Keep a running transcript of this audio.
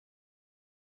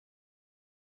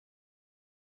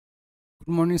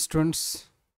Good morning, students.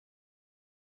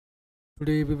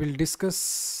 Today we will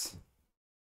discuss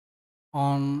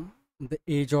on the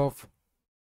age of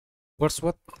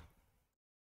Wordsworth,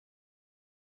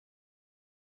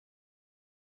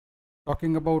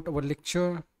 talking about our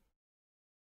lecture.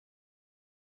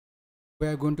 We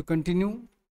are going to continue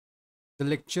the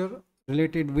lecture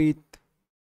related with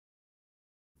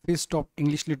Feast of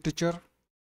English Literature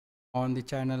on the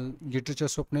channel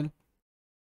Literature-6.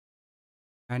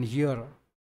 And here,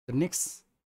 the next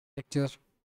lecture,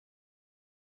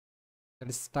 that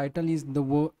is title is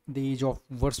the age of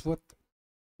Wordsworth,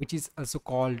 which is also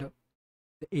called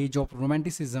the age of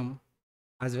Romanticism,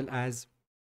 as well as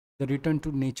the return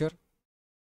to nature.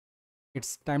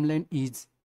 Its timeline is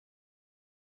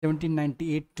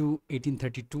 1798 to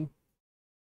 1832.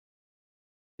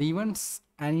 The events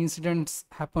and incidents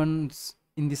happens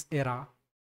in this era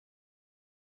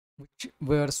which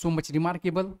were so much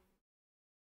remarkable,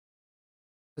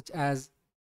 such as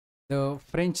the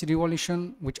French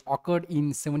Revolution, which occurred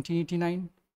in 1789.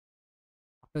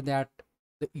 After that,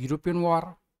 the European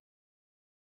War.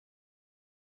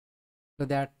 After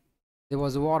that, there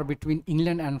was a war between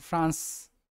England and France,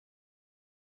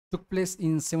 took place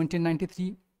in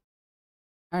 1793,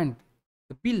 and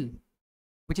the bill,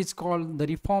 which is called the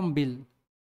Reform Bill,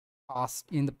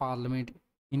 passed in the Parliament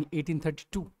in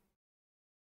 1832.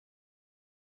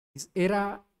 This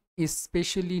era is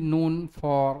specially known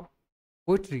for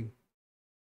poetry,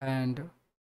 and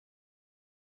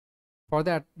for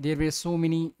that there were so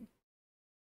many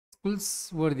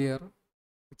schools were there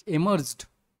which emerged.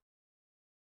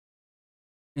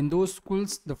 In those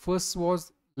schools, the first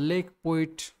was Lake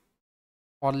Poet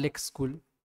or Lake School.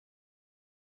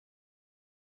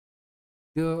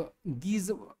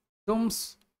 These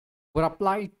terms were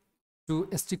applied to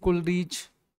S.T. Coleridge,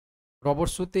 Robert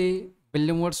Southey,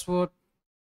 William Wordsworth,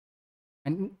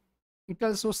 and it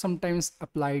also sometimes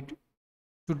applied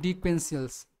to De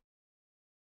Quencials.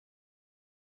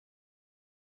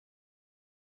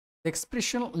 The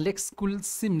expression Lake School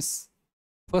seems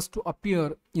first to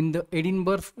appear in the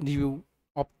Edinburgh Review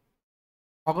of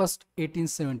August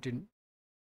 1817.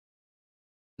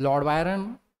 Lord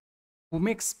Byron, who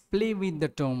makes play with the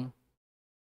term,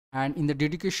 and in the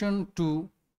dedication to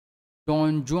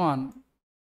Don Juan,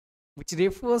 which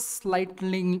refers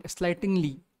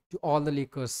slightingly to all the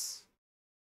Lakers.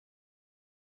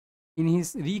 In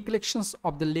his recollections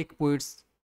of the Lake Poets,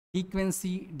 De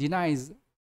Quincey denies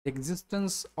the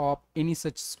existence of any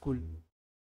such school.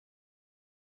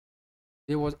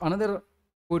 There was another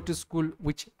poetry school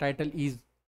which title is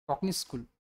Cockney School.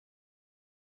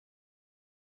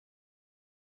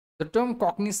 The term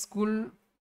Cockney School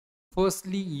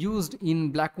firstly used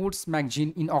in Blackwood's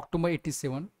magazine in October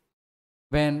 87,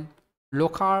 when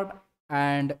Lockhart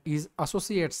and his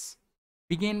associates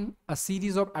began a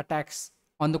series of attacks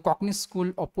on the Cockney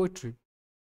School of Poetry.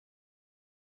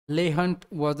 Leigh Hunt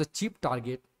was the chief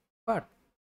target, but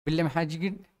William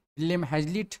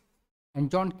Hazlitt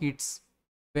and John Keats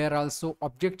were also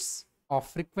objects of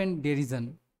frequent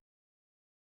derision.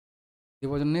 There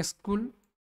was a next school,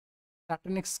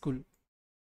 Satanic School.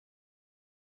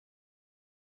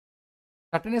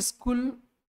 Satanic School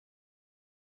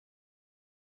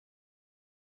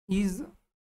is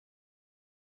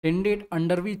tended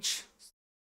under which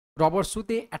Robert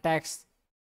Southey attacks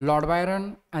Lord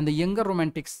Byron and the younger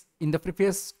romantics in the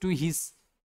preface to his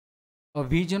A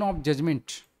Vision of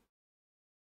Judgment.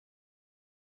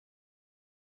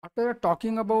 After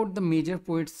talking about the major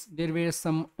poets, there were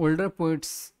some older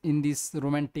poets in this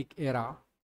romantic era,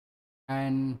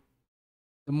 and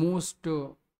the most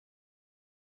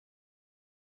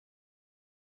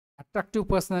attractive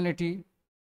personality,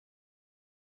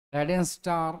 radiant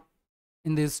star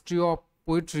in the history of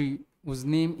poetry, whose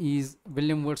name is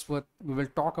William Wordsworth. We will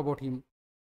talk about him.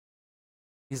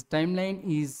 His timeline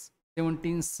is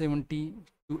 1770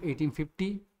 to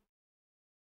 1850,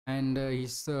 and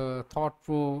his thought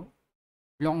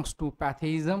belongs to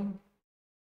Pantheism.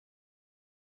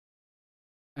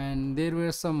 And there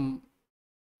were some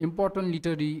important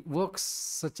literary works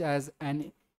such as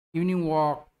An Evening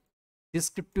Walk,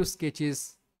 Descriptive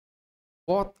Sketches.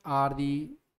 Both are the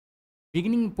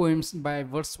beginning poems by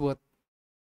Wordsworth,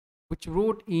 which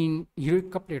wrote in heroic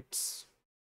couplets.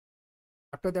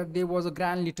 After that, there was a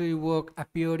grand literary work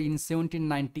appeared in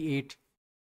 1798,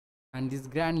 and this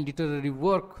grand literary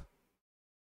work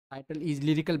title is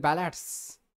Lyrical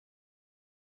Ballads.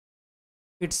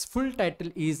 Its full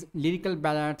title is Lyrical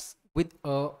Ballads with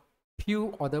a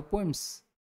few other poems.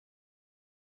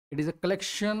 It is a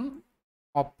collection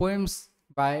of poems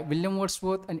by William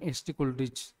Wordsworth and S.T.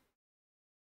 Coleridge.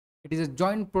 It is a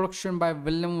joint production by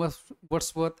William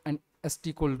Wordsworth and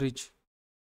S.T. Coleridge.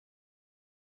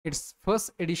 Its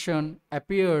first edition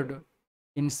appeared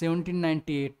in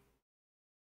 1798.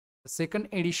 The second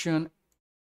edition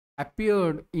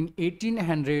appeared in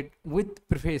 1800 with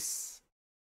preface.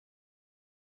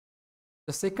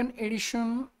 The second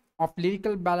edition of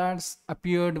Lyrical Ballads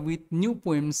appeared with new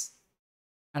poems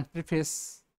and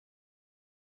preface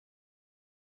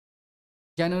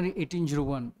January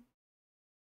 1801.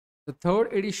 The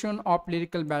third edition of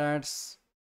Lyrical Ballads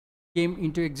came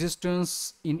into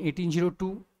existence in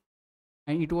 1802,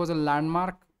 and it was a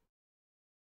landmark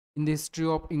in the history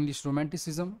of English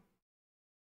Romanticism.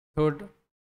 Third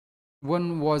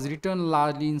one was written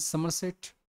largely in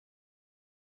Somerset.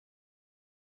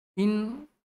 In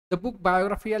the book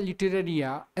Biographia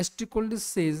Literaria, S.T. Coleridge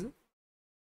says,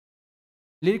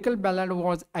 Lyrical Ballad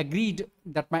was agreed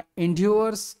that my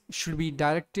endeavors should be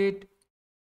directed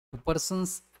to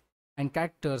persons and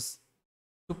characters,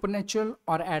 supernatural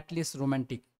or at least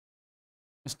romantic.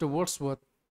 Mr. Wordsworth,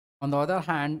 on the other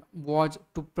hand, was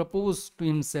to propose to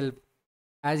himself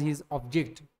as his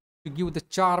object to give the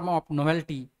charm of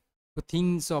novelty to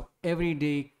things of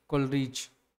everyday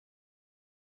Coleridge.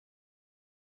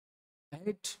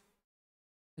 Right?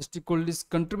 Mr. Coleridge's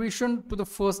contribution to the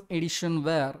first edition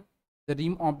were The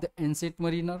Rim of the Ancient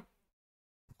Mariner,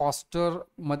 Foster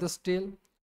Mother's Tale,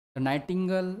 The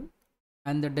Nightingale,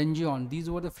 and The Dungeon. These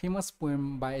were the famous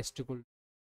poems by S.T. Coleridge.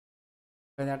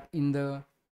 That in the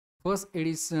first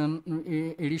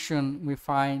edition we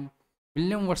find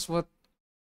William Wordsworth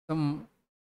some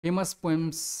famous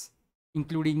poems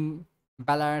including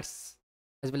ballads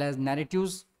as well as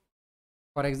narratives.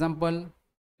 For example,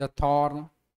 The Thorn,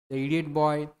 The Idiot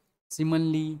Boy,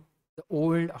 Simon Lee, The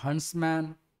Old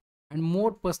Huntsman, and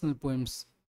more personal poems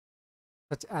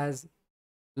such as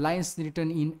lines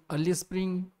written in early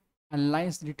spring and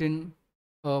lines written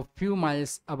a few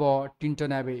miles above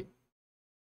Tinton Abbey.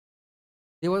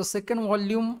 There was a second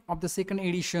volume of the second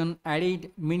edition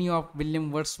added many of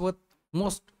William Wordsworth's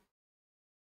most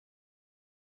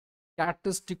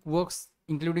characteristic works,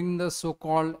 including the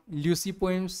so-called Lucy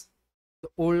poems, The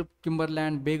Old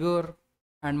Cumberland Beggar,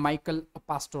 and Michael a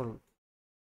Pastoral.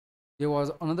 There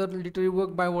was another literary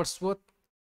work by Wordsworth.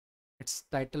 Its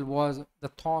title was The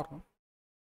Thorn.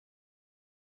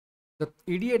 The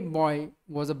Idiot Boy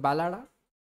was a ballad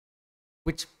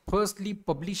which firstly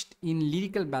published in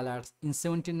Lyrical Ballads in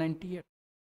 1798.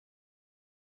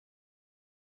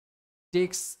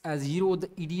 Takes as hero the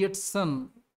idiot son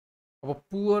of a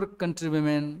poor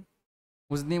countrywoman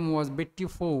whose name was Betty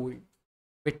Foy.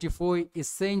 Betty Foy is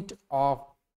sent off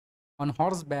on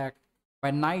horseback by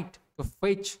night to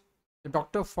fetch the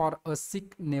doctor for a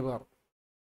sick neighbor.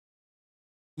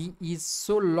 He is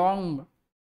so long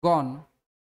gone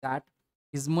that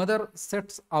his mother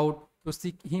sets out to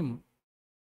seek him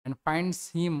and finds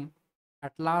him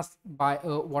at last by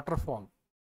a waterfall.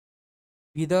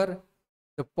 Whither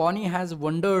the pony has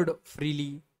wandered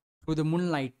freely through the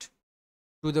moonlight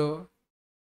to the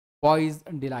boy's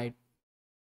delight.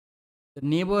 The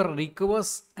neighbor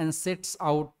recovers and sets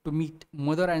out to meet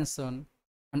mother and son,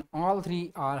 and all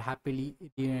three are happily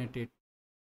reunited.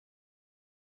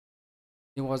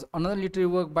 There was another literary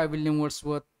work by William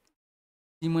Wordsworth,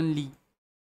 Simon Lee.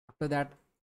 After that,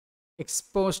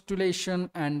 Expostulation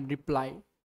and Reply,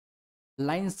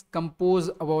 lines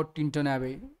composed about Tinton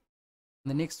Abbey.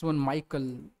 The next one,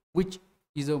 Michael, which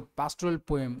is a pastoral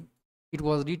poem. It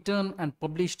was written and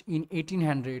published in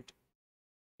 1800.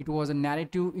 It was a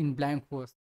narrative in blank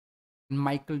verse. And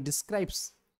Michael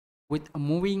describes with a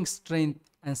moving strength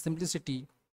and simplicity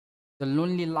the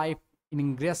lonely life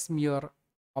in Grasmere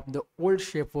of the old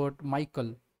shepherd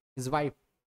Michael, his wife,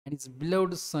 and his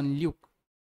beloved son Luke.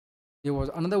 There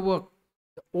was another work,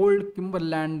 The Old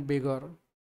Cumberland Beggar.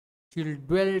 She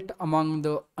dwelt among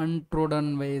the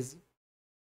untrodden ways.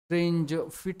 Strange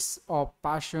fits of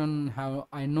passion have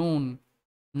I known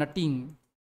nothing.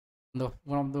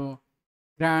 One of the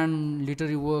grand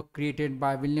literary work created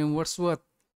by William Wordsworth.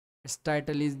 Its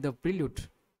title is The Prelude.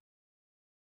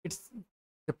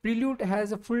 The Prelude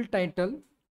has a full title,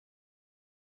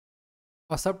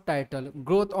 a subtitle,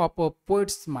 Growth of a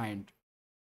Poet's Mind.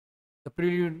 The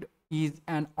Prelude is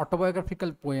an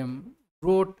autobiographical poem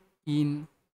wrote in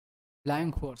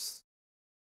blank verse.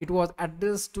 It was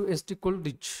addressed to S.T.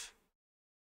 Coleridge.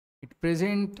 Its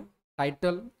present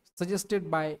title suggested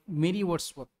by Mary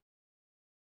Wordsworth.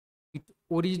 It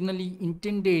originally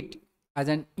intended as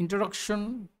an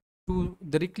introduction to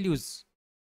The Recluse,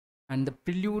 and the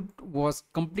prelude was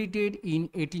completed in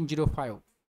 1805.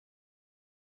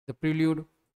 The prelude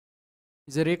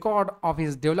is a record of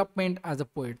his development as a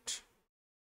poet,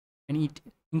 and it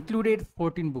included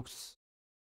 14 books.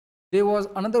 There was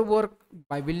another work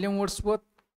by William Wordsworth,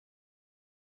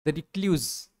 The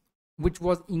Recluse, which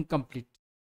was incomplete.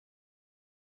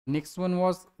 Next one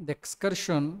was The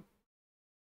Excursion,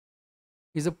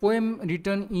 is a poem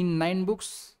written in 9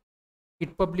 books.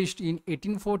 It published in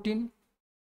 1814,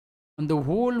 and the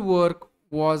whole work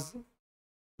was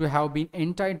to have been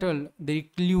entitled The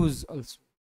Recluse also.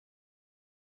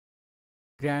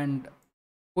 Grand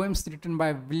poems written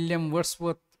by William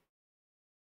Wordsworth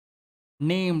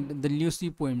named the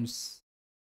Lucy poems.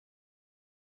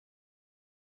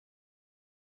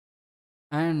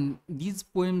 And these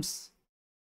poems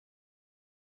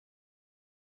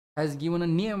has given a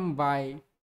name by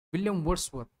William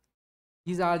Wordsworth.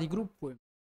 These are the group poems.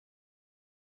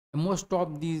 Most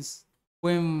of these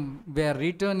poems were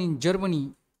written in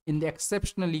Germany in the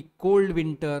exceptionally cold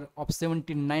winter of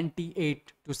 1798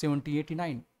 to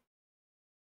 1789.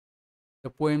 The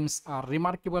poems are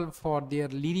remarkable for their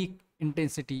lyric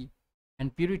intensity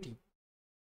and purity.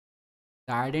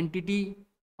 The identity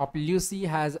of Lucy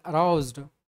has aroused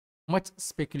much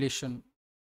speculation.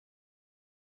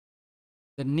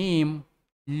 The name,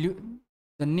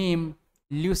 the name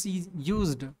Lucy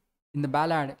used in the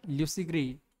ballad Lucy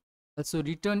Gray, also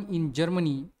written in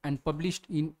Germany and published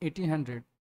in 1800.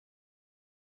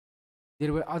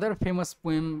 There were other famous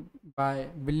poems by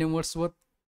William Wordsworth,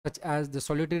 such as The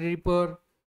Solitary Reaper,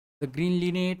 The Green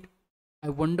Linnet, I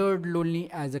Wandered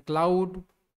Lonely as a Cloud,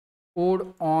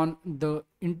 Ode on the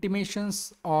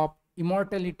Intimations of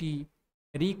Immortality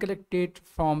Recollected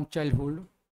from Childhood,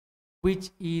 which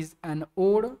is an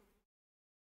ode,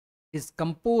 is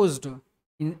composed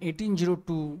in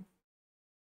 1802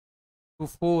 to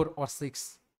 4 or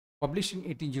 6, published in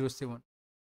 1807.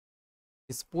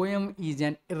 This poem is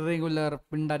an irregular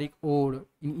Pindaric ode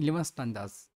in 11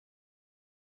 stanzas.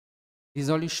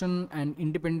 Resolution and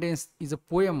Independence is a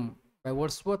poem by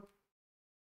Wordsworth.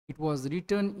 It was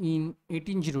written in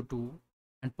 1802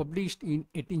 and published in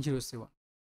 1807.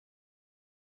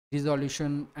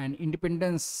 Resolution and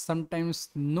Independence, sometimes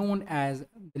known as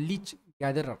the Leech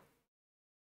Gatherer.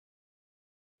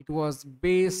 It was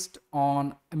based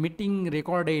on a meeting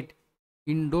recorded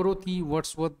in Dorothy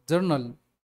Wordsworth Journal,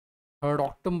 3rd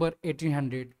October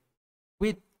 1800,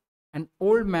 with an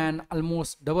old man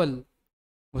almost double,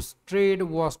 whose trade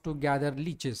was to gather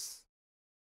leeches.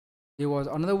 There was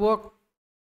another work,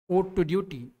 Ode to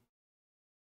Duty,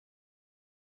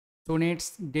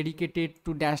 sonnets dedicated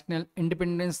to national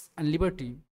independence and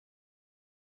liberty.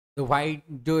 The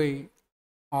White Joy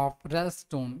of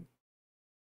Ralston,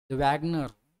 the Wagner,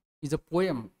 is a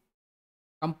poem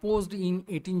composed in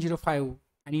 1805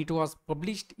 and it was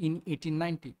published in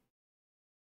 1890.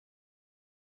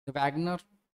 The Wagner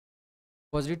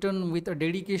was written with a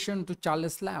dedication to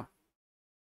Charles Lamb.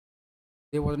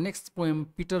 There was next poem,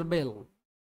 Peter Bell.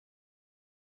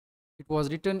 It was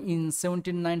written in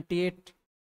 1798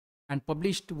 and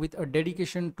published with a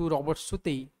dedication to Robert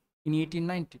Southey in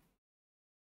 1890.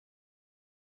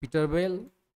 Peter Bell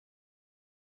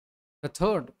the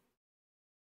third,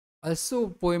 also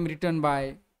poem written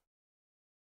by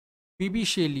P.B.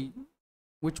 Shelley,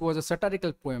 which was a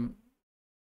satirical poem.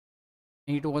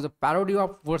 And it was a parody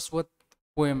of Wordsworth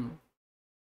poem.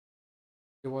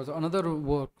 There was another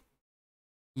work,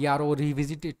 Yarrow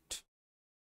Revisited,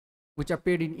 which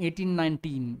appeared in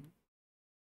 1819.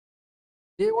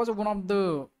 There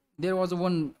was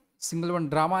one single one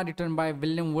drama written by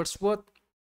William Wordsworth.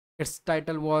 Its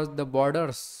title was The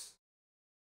Borders.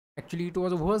 Actually, it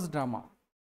was a verse drama.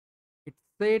 It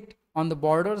set on the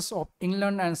borders of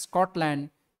England and Scotland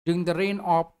during the reign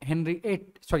of Henry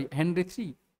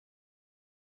III.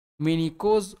 Many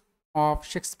echoes of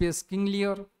Shakespeare's King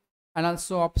Lear and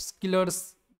also of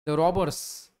Schiller's The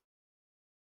Robbers.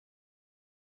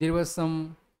 There were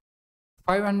some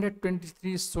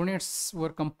 523 sonnets were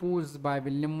composed by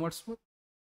William Wordsworth,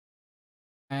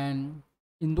 and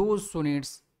in those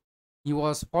sonnets he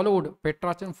was followed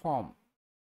Petrarchan form.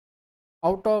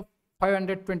 Out of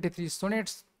 523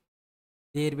 sonnets,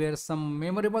 there were some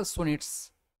memorable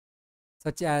sonnets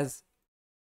such as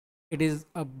 "It is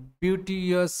a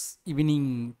beauteous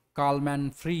evening, calm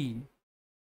and free.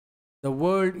 The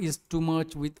world is too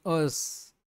much with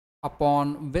us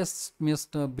upon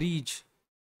Westminster Bridge,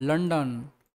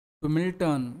 London to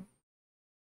Milton,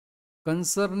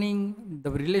 concerning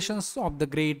the relations of the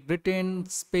Great Britain,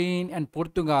 Spain, and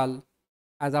Portugal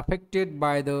as affected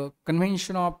by the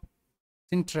Convention of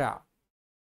Sintra."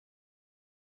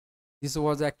 This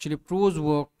was actually prose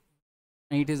work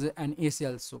and it is an essay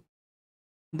also.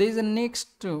 There is a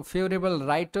next favorable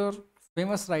writer,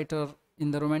 famous writer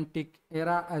in the Romantic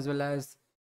era as well as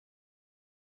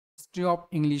history of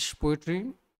English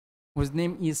poetry. whose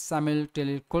name is Samuel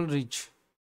Taylor Coleridge.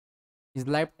 His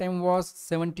lifetime was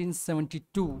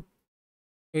 1772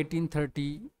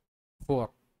 1834.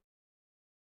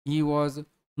 He was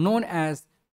known as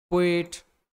poet,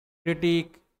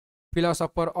 critic,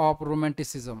 philosopher of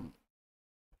Romanticism.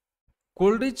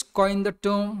 Coleridge coined the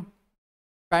term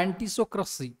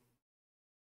pantisocracy.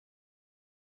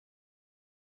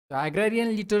 The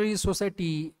agrarian literary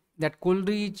society that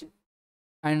Coleridge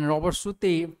and Robert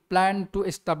Southey planned to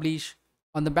establish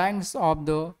on the banks of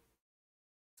the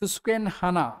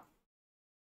Susquehanna.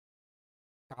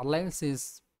 Carlyle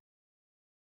says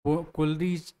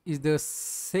Coleridge is the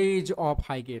sage of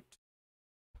Highgate.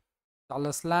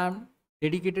 Charles Lamb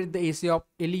dedicated the essay of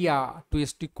Elia to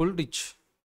S.T. Coleridge.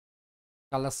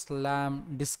 Charles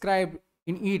Lamb described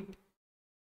in it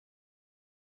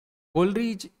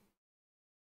Coleridge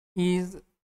is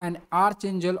an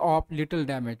archangel of little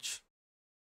damage.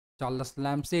 Charles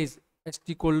Lamb says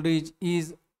S.T. Coleridge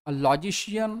is a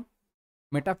logician,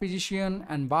 metaphysician,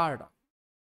 and bard.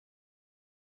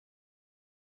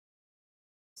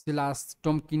 Silas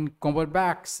Tomkin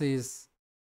Cumberbatch says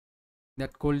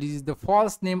that Coleridge is the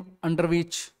false name under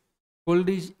which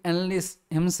Coleridge enlists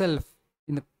himself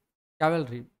in the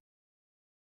cavalry.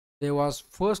 There was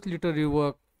first literary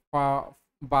work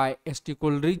by S.T.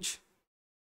 Coleridge,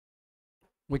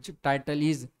 which title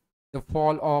is The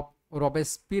Fall of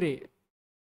Robespierre.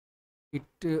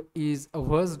 It is a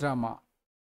verse drama.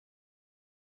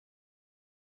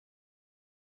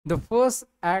 The first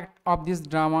act of this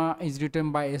drama is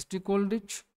written by S.T.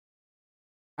 Coleridge,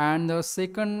 and the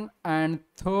second and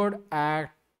third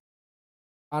act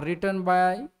are written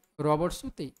by Robert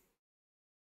Southey.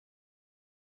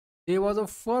 There was a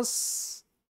first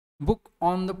book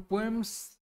on the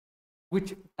poems,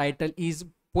 which title is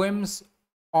Poems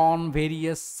on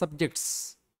Various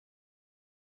Subjects.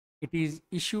 It is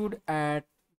issued at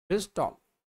Bristol.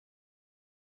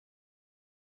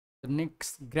 The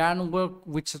next grand work,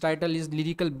 which title is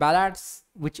Lyrical Ballads,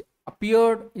 which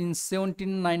appeared in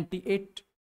 1798.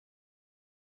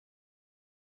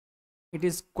 It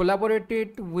is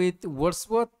collaborated with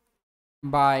Wordsworth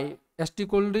by S.T.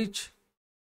 Coleridge.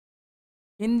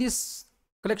 In this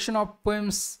collection of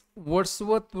poems,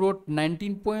 Wordsworth wrote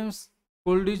 19 poems,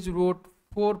 Coleridge wrote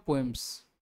 4 poems.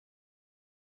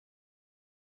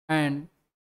 And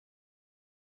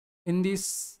in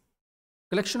this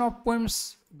collection of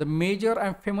poems, the major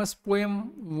and famous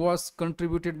poem was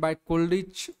contributed by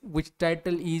Coleridge, which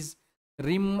title is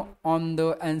Rime on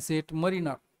the Ancient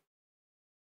Mariner.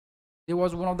 There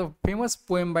was one of the famous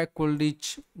poem by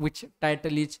Coleridge, which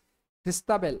title is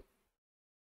Christabel.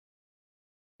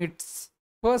 Its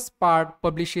first part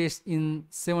publishes in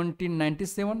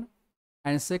 1797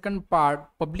 and second part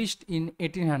published in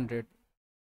 1800.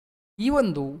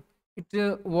 Even though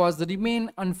it was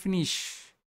remain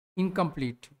unfinished,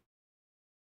 incomplete.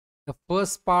 The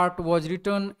first part was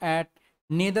written at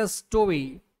Nether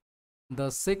Stowey.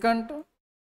 The second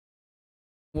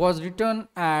was written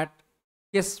at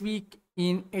Keswick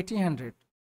in 1800.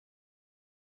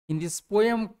 In this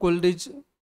poem, Coleridge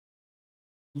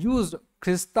used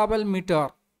Christabel meter.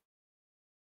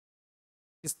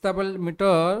 Christabel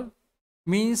meter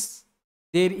means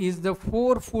there is the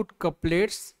 4-foot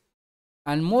couplets,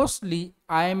 and mostly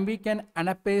iambic and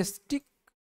anapaestic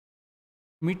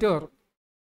meter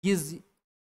is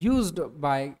used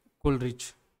by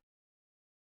Coleridge.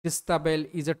 Christabel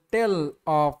is a tale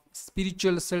of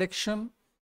spiritual seduction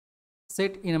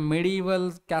set in a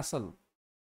medieval castle.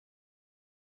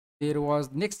 There was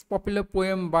next popular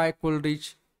poem by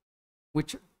Coleridge,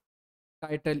 which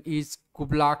title is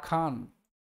Kubla Khan.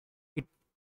 It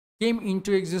came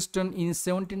into existence in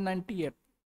 1798.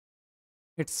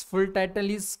 Its full title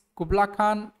is Kubla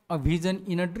Khan, A Vision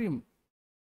in a Dream.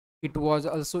 It was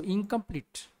also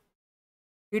incomplete.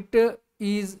 It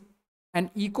is an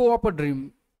echo of a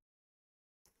dream.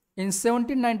 In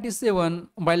 1797,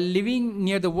 while living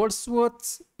near the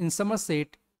Wordsworths in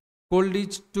Somerset,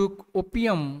 Coleridge took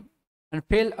opium and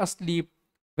fell asleep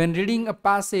when reading a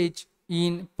passage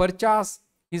in Purchas,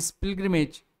 his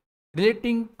pilgrimage,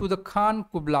 relating to the Khan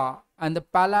Kubla and the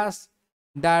palace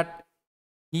that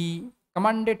he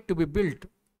commanded to be built.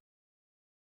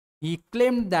 He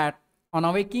claimed that on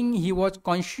awaking he was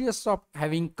conscious of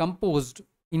having composed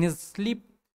in his sleep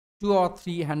 200 or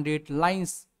 300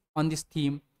 lines on this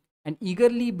theme, and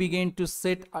eagerly began to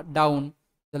set down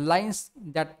the lines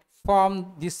that formed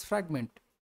this fragment.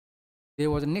 There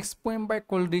was a next poem by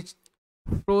Coleridge,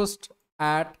 Frost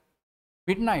at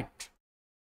Midnight.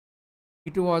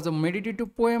 It was a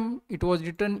meditative poem. It was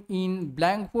written in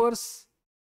blank verse.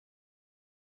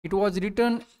 It was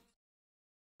written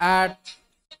at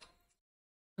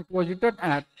It was written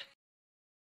at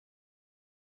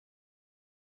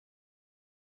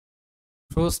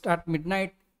Frost at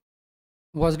Midnight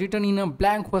was written in a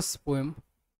blank verse poem.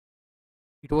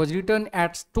 It was written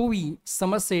at Stowey,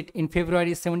 Somerset in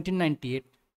February 1798.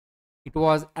 It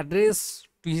was addressed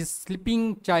to his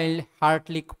sleeping child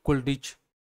Hartley Coleridge.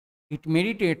 It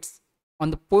meditates on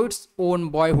the poet's own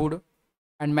boyhood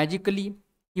and magically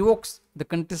evokes the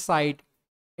countryside,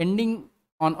 ending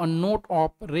on a note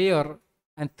of rare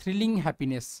and thrilling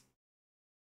happiness.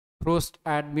 Frost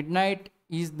at Midnight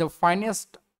is the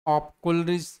finest of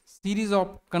Coleridge's series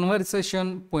of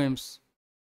conversation poems.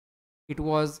 It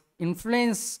was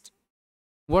influenced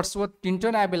Wordsworth's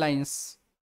Tinton Abilines.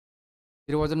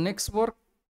 There was a next work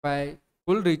by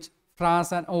Coleridge,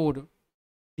 France and Ode,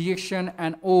 Dejection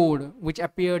and Ode, which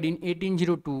appeared in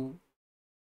 1802.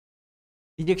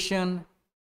 Dejection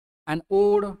and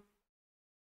Ode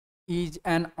is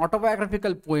an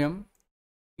autobiographical poem.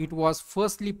 It was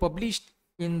firstly published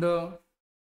in the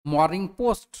Morning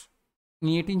Post in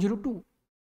 1802.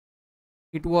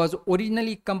 It was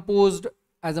originally composed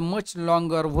as a much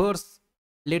longer verse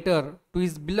letter to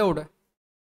his beloved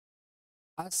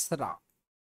Asra,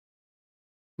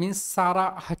 means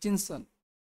Sarah Hutchinson.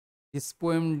 This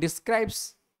poem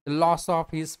describes the loss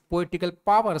of his poetical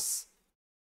powers,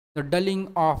 the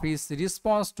dulling of his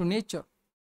response to nature,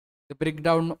 the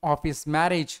breakdown of his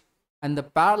marriage, and the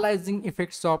paralyzing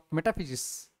effects of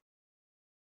metaphysics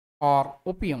or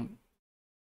opium.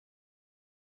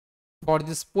 For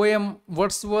this poem,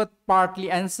 Wordsworth partly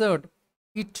answered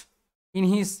it in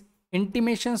his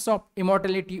Intimations of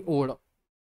Immortality Ode.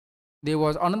 There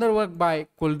was another work by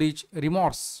Coleridge,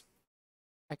 Remorse.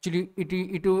 Actually,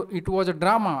 it was a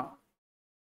drama.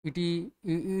 It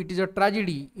is a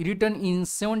tragedy written in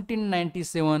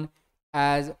 1797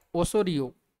 as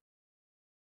Osorio.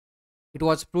 It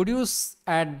was produced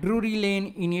at Drury Lane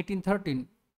in 1813.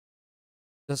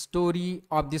 The story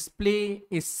of this play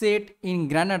is set in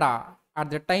Granada at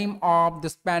the time of the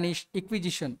Spanish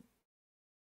Inquisition.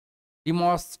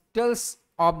 Remorse tells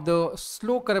of the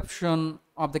slow corruption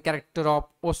of the character of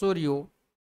Osorio.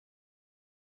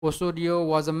 Osorio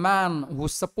was a man who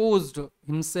supposed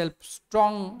himself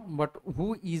strong but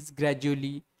who is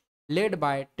gradually led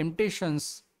by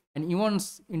temptations and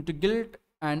events into guilt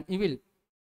and evil.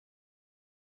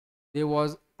 There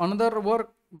was another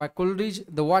work by Coleridge,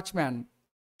 The Watchman.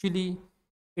 Actually,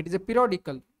 it is a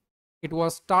periodical. It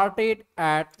was started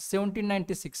at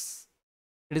 1796.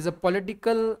 It is a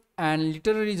political and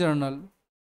literary journal.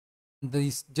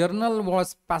 This journal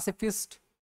was pacifist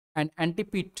and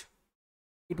anti-Pitt.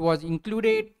 It was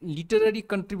included literary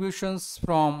contributions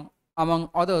from, among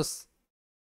others,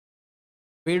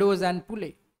 Beddoes and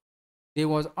Pule. There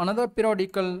was another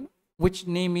periodical which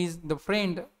name is The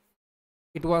Friend.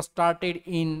 It was started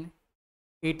in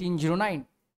 1809.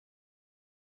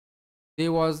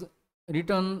 There was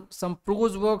written some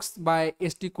prose works by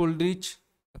S.T. Coleridge.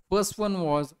 The first one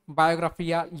was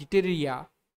Biographia Literaria,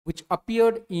 which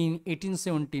appeared in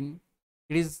 1817.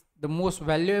 It is the most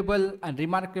valuable and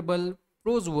remarkable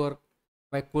prose work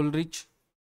by Coleridge.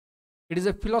 It is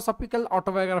a philosophical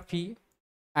autobiography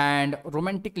and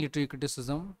romantic literary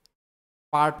criticism.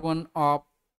 Part 1 of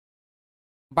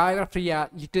Biographia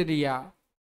Literaria,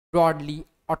 broadly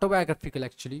autobiographical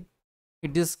actually.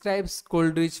 It describes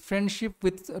Coleridge's friendship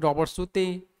with Robert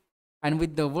Southey and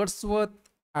with the Wordsworth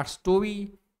at Stowey,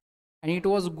 and it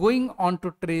was going on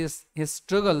to trace his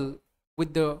struggle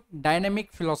with the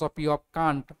dynamic philosophy of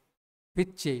Kant,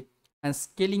 Fichte, and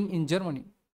Schelling in Germany.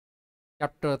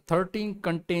 Chapter 13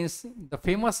 contains the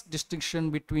famous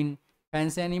distinction between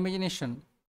fancy and imagination.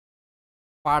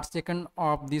 Part 2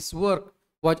 of this work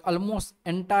was almost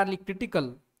entirely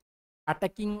critical,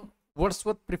 attacking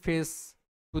Wordsworth's preface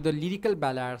to the lyrical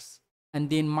ballads and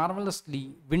then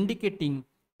marvelously vindicating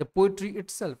the poetry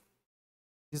itself.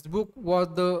 This book was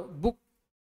the book.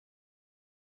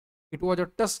 It was a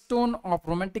touchstone of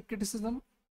romantic criticism.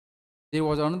 There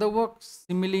was another work,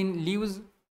 Simeline Leaves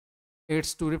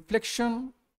Aids to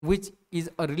Reflection, which is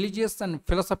a religious and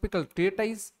philosophical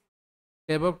treatise.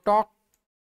 Table Talk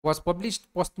was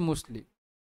published posthumously.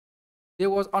 There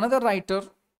was another writer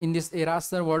in this era,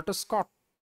 Sir Walter Scott.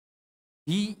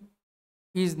 He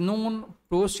is known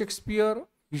prose Shakespeare,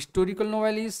 historical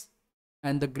novelist,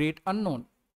 and the great unknown.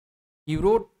 He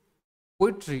wrote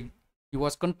poetry. He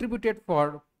was contributed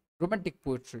for romantic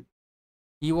poetry.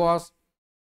 He was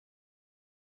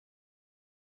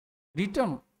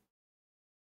written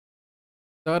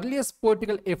the earliest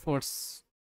poetical efforts,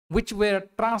 which were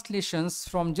translations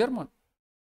from German,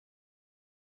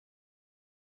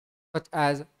 such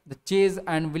as The Chase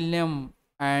and William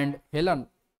and Helen,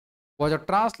 was a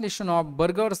translation of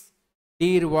Berger's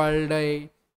Der wilde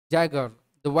Jager,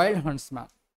 The Wild Huntsman.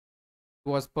 It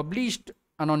was published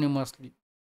anonymously.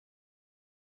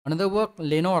 Another work,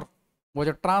 Lenore, was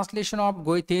a translation of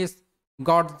Goethe's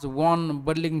Gods von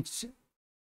Berlichingen.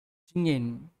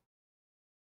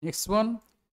 Next one,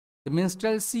 The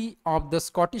Minstrelsy of the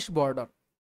Scottish Border,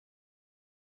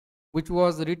 which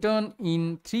was written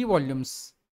in 3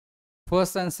 volumes.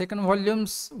 First and second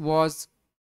volumes was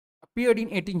appeared in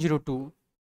 1802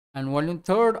 and volume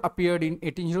third appeared in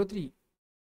 1803.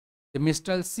 The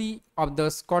Minstrelsy of the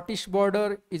Scottish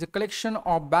Border is a collection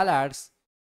of ballads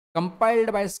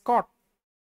compiled by Scott.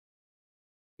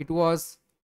 It was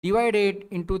divided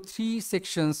into 3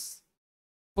 sections.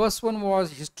 First one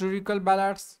was historical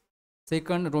ballads,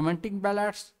 second romantic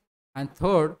ballads, and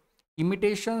third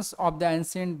imitations of the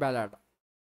ancient ballad.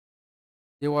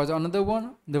 There was another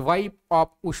one, The Wife of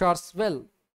Ushar's Well.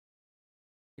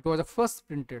 It was the first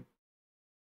printed.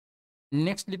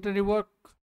 Next literary work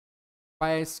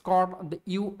by Scott, The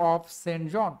Ewe of St.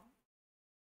 John.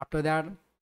 After that,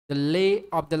 The Lay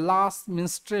of the Last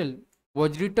Minstrel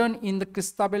was written in the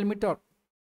Christabel meter,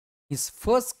 his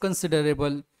first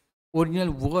considerable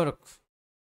original work.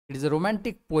 It is a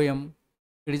romantic poem.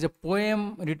 It is a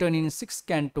poem written in 6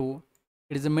 canto.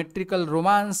 It is a metrical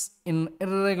romance in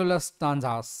irregular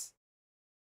stanzas.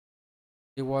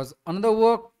 There was another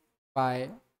work by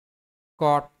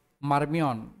Scott,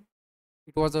 Marmion.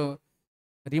 It was a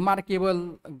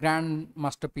remarkable grand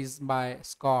masterpiece by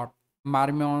Scott.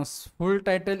 Marmion's full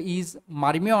title is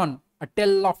Marmion, A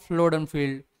Tale of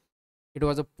Lodenfield. It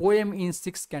was a poem in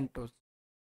 6 cantos.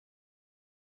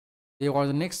 There was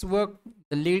the next work,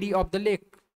 The Lady of the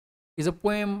Lake, is a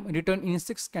poem written in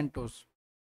 6 cantos.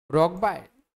 Rogby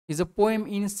is a poem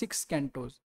in 6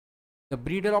 cantos. The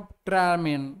Breeder of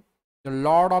Trarmen, The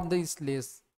Lord of the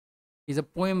Isles, is a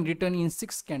poem written in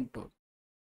 6 cantos.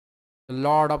 The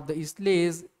Lord of the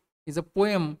Isles is a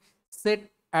poem set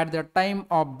at the time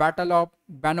of Battle of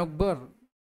Bannockburn.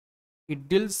 It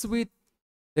deals with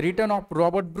the return of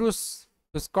Robert Bruce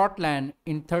to Scotland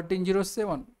in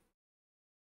 1307.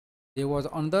 There was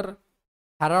another,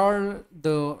 Harold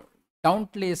the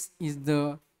Dauntless is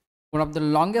the one of the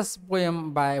longest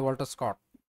poem by Walter Scott.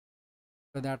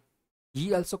 So that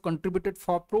he also contributed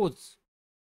for prose.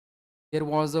 There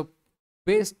was a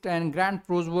best and grand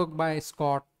prose work by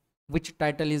Scott, which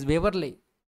title is Waverley.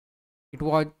 It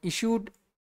was issued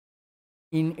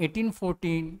in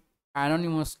 1814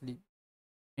 anonymously,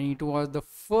 and it was the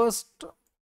first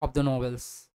of the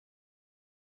novels.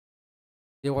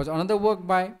 There was another work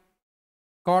by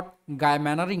Scott, Guy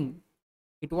Mannering.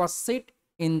 It was set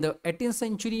in the 18th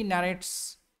century,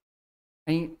 narrates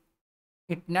and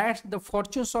it narrates the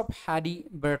fortunes of Harry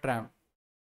Bertram.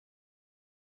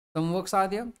 Some works are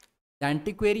there: The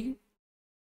Antiquary,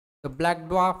 The Black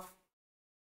Dwarf,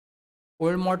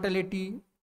 Old Mortality.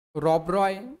 Rob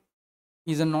Roy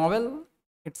is a novel.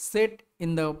 It's set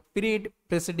in the period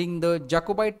preceding the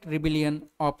Jacobite rebellion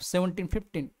of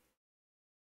 1715.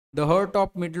 The Heart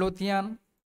of Midlothian,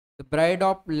 The Bride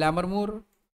of Lammermoor,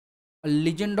 A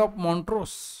Legend of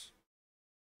Montrose.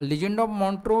 A Legend of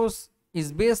Montrose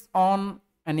is based on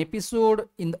an episode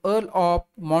in the Earl of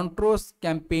Montrose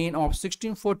campaign of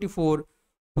 1644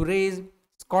 to raise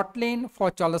Scotland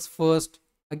for Charles I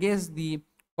against the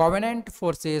Covenant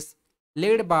forces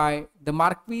led by the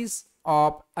Marquis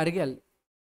of Argyll.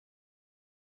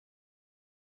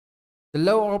 The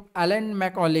love of Alan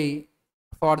Macaulay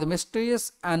for the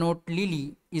mysterious Anot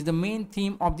Lily is the main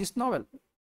theme of this novel.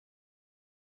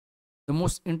 The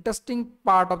most interesting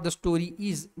part of the story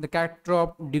is the character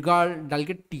of Dougal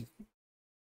Dalgetty.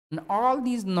 And all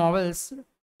these novels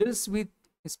deals with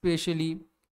especially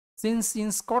scenes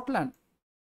in Scotland.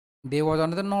 There was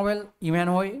another novel,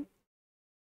 Ivanhoe.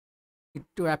 It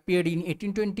appeared in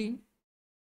 1820.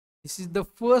 This is the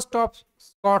first of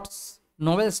Scott's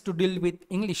novels to deal with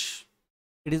English.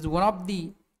 It is one of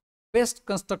the best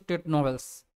constructed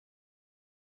novels.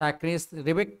 Thackeray's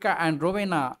Rebecca and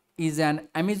Rowena is an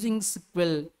amazing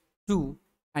sequel to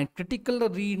and critical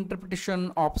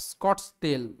reinterpretation of Scott's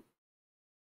tale.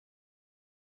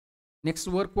 Next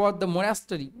work was The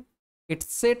Monastery. It's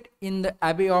set in the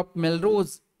Abbey of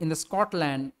Melrose in the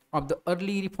Scotland of the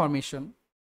early Reformation.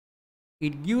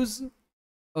 It gives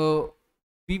a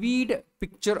vivid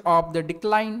picture of the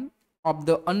decline of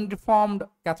the unreformed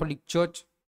Catholic Church,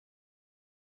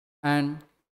 and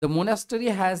the monastery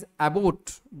has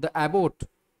abbot.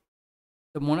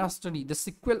 The monastery, the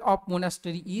sequel of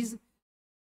monastery is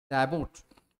the abbot,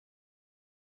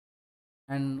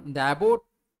 and the abbot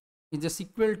is the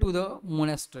sequel to the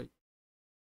monastery.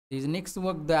 There is next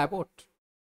work, The Abbot.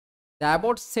 The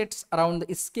above sets around the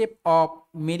escape of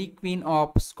Mary Queen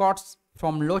of Scots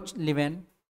from Loch Leven.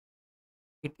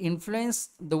 It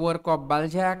influenced the work of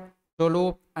Balzac,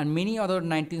 Trollope, and many other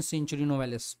 19th century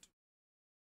novelists.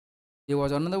 There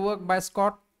was another work by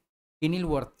Scott,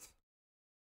 Kenilworth.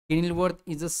 Kenilworth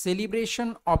is a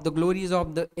celebration of the glories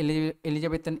of the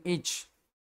Elizabethan age.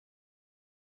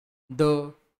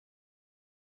 The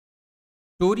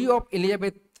story of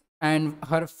Elizabeth and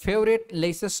her favorite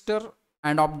Leicester,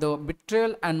 and of the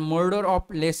betrayal and murder of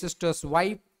Leicester's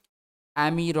wife,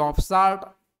 Amy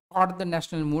Robsart, caught the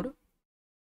national mood.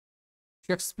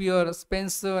 Shakespeare,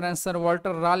 Spenser, and Sir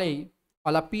Walter Raleigh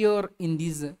all appear in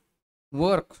this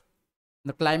work.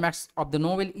 The climax of the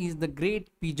novel is the great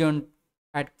pageant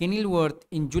at Kenilworth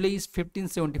in July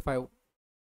 1575.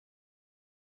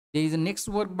 There is a next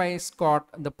work by Scott,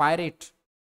 The Pirate.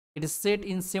 It is set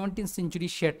in 17th century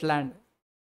Shetland.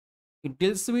 It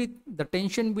deals with the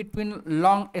tension between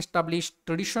long established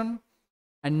tradition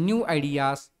and new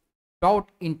ideas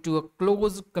brought into a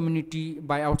close community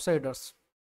by outsiders.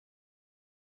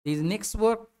 His next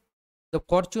work, The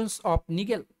Fortunes of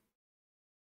Nigel.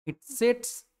 It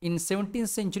sets in 17th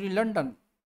century London.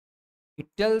 It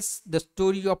tells the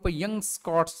story of a young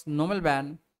Scots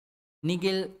nobleman,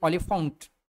 Nigel Oliphant.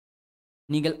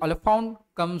 Nigel Oliphant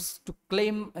comes to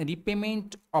claim a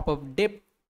repayment of a debt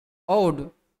owed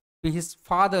to his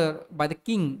father by the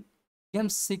king,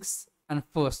 James VI and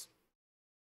First.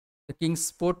 The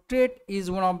king's portrait is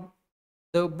one of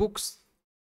the book's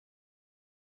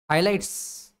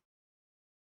highlights.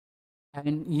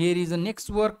 And here is the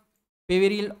next work,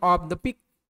 Peril of the Pig.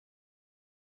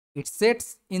 It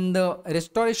sets in the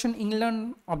Restoration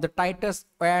England of the Titus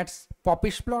Oates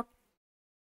popish plot.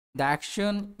 The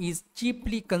action is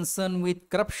chiefly concerned with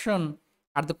corruption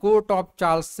at the court of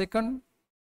Charles II.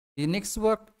 The next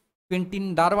work,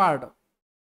 Quentin Darward.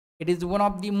 It is one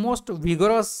of the most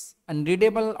vigorous and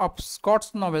readable of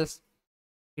Scott's novels.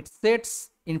 It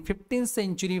sets in 15th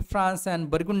century France and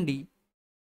Burgundy.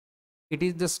 It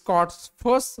is the Scots'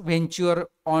 first venture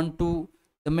onto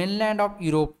the mainland of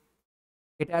Europe.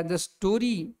 It has the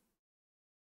story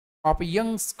of a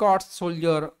young Scots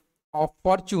soldier of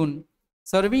fortune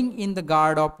serving in the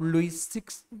guard of Louis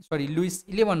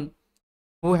XI,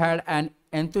 who had an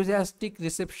enthusiastic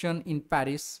reception in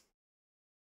Paris.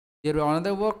 There were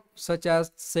another work such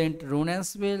as Saint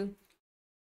Ronan's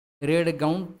Red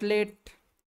Gauntlet,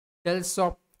 Tales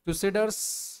of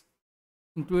Crusaders,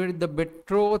 included The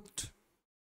Betrothed,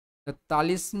 The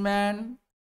Talisman.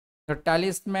 The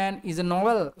Talisman is a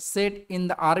novel set in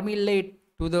the army led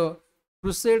to the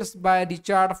Crusades by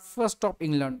Richard I of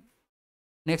England.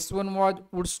 Next one was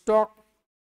Woodstock.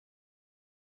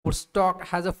 Woodstock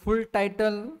has a full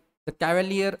title, The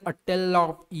Cavalier, A Tale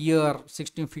of Year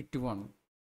 1651.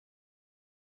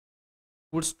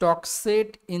 Woodstock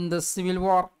set in the Civil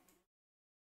War.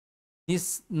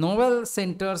 This novel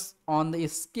centers on the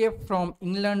escape from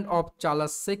England of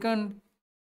Charles II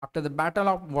after the Battle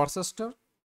of Worcester.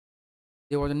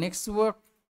 There was the next work,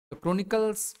 The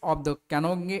Chronicles of the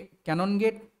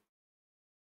Canongate.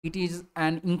 It is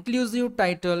an inclusive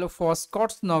title for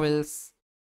Scott's novels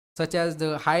such as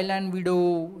The Highland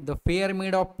Widow, The Fair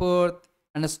Maid of Perth,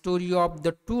 and the story of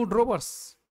the two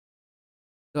drovers.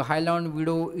 The Highland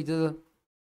Widow is a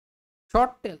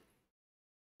short tale.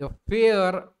 The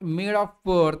Fair Maid of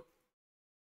Perth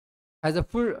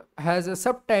has a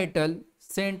subtitle,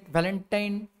 Saint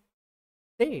Valentine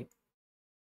Day.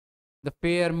 The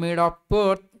Fair Maid of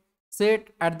Perth set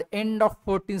at the end of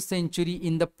 14th century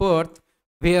in the Perth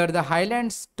where the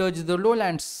highlands touch the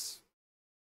lowlands.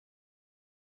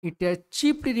 It is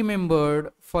chiefly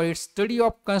remembered for its study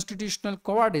of constitutional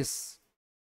cowardice.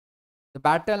 The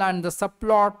battle and the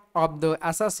subplot of the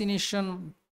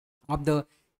assassination of the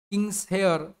king's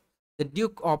heir, the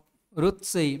Duke of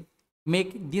Rothesay,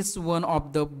 make this one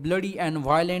of the bloody and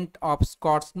violent of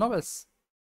Scott's novels.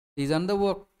 There is another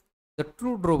work, The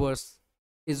True Drovers,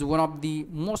 is one of the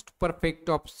most perfect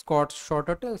of Scott's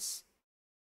shorter tales.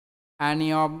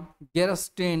 Anne of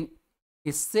Gerstein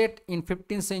is set in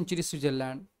 15th century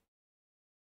Switzerland.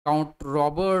 Count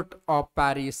Robert of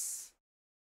Paris,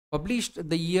 published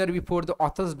the year before the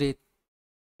author's death.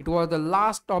 It was the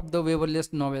last of the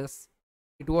Waverley's novels.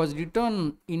 It was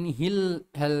written in ill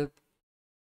health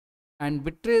and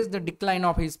betrays the decline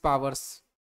of his powers.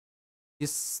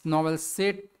 This novel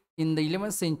set in the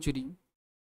 11th century.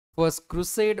 First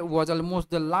Crusade was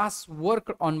almost the last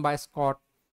work on by Scott.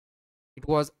 It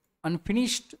was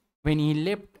unfinished when he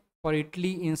left for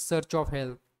Italy in search of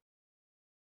health.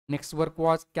 Next work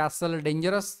was Castle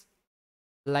Dangerous,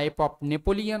 Life of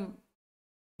Napoleon.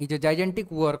 It is a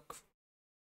gigantic work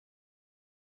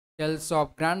Tales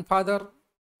of Grandfather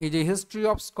is a history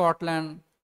of Scotland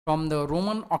from the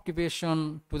Roman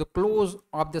occupation to the close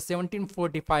of the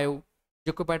 1745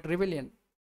 Jacobite Rebellion.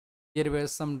 There were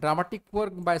some dramatic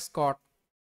work by Scott,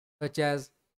 such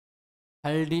as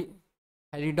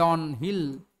Halidon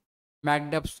Hill,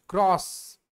 Macduff's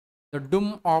Cross, The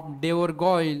Doom of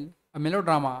Devorgoil, a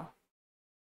melodrama,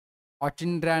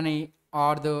 Auchindrane,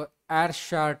 or the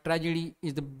Ayrshire tragedy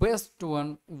is the best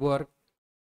one work.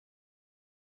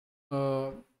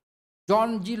 Uh,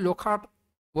 John G. Lockhart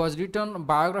was written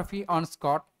biography on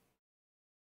Scott.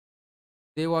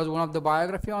 There was one of the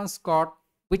biography on Scott,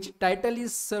 which title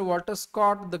is Sir Walter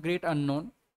Scott, the Great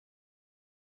Unknown,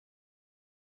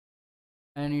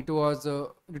 and it was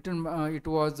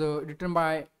written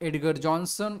by Edgar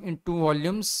Johnson in 2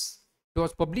 volumes. It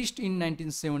was published in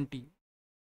 1970.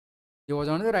 There was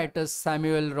another writer,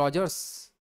 Samuel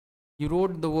Rogers. He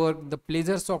wrote the work The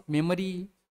Pleasures of Memory,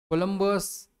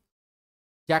 Columbus,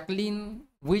 Jacqueline,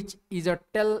 which is a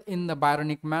tale in the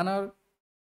Byronic manner.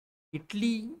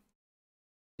 Italy.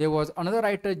 There was another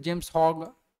writer, James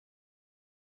Hogg,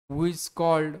 who is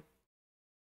called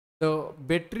the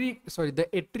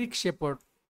Ettrick Shepherd.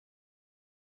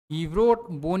 He wrote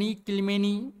Bonnie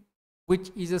Kilmeny, which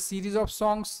is a series of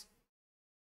songs.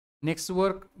 Next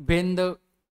work, When the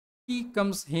Key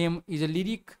Comes Home, is a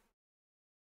lyric.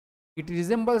 It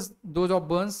resembles those of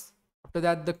Burns. After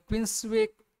that, The Queen's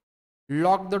Wake,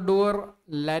 Lock the Door,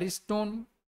 Larry Stone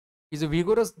is a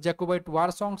vigorous Jacobite war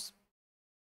songs.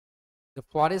 The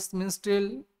Forest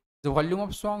Minstrel, the volume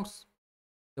of songs.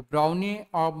 The Brownie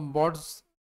of Bod's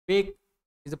Wake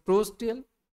is a prose tale.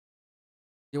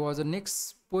 There was a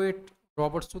next poet,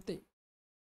 Robert Southey,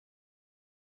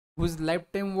 whose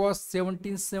lifetime was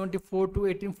 1774 to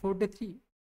 1843.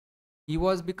 He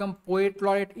was become poet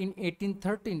laureate in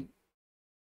 1813.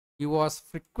 He was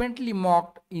frequently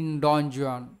mocked in Don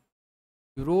Juan.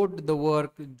 He wrote the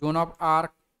work Joan of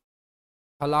Arc,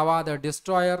 Thalaba the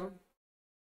Destroyer.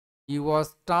 He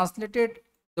was translated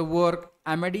the work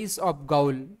Amadis of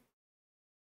Gaul.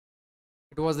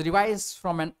 It was revised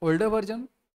from an older version.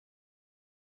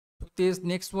 Southey's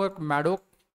next work, Madoc,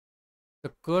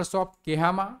 The Curse of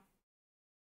Kehama.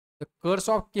 The Curse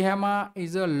of Kehama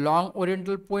is a long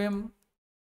oriental poem.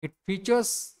 It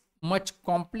features much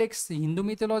complex Hindu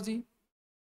mythology.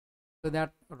 So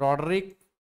that Roderick,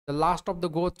 The Last of the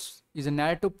Goths, is a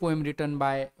narrative poem written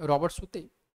by Robert Southey.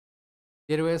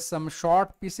 There were some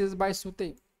short pieces by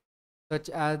Southey, such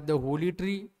as The Holy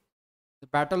Tree, The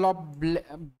Battle of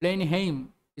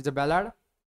Blenheim is a ballad,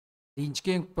 The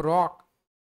Inchcape Rock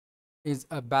is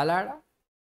a ballad.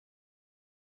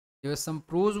 There was some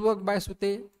prose work by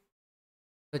Southey,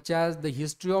 such as The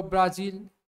History of Brazil,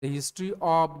 The History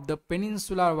of the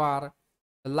Peninsular War,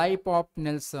 The Life of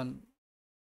Nelson.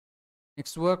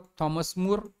 Next work, Thomas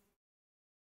Moore.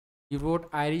 He wrote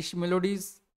Irish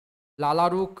Melodies, Lalla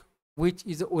Rookh, which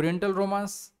is an Oriental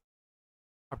romance.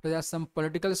 After that, some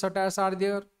political satires are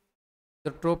there.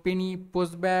 The Tropeny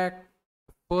Postback,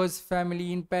 First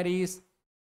Family in Paris,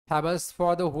 Fables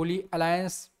for the Holy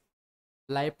Alliance.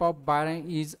 Life of Byron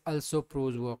is also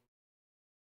prose work.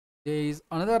 There is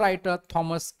another writer,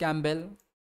 Thomas Campbell,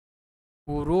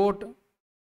 who wrote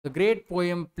the great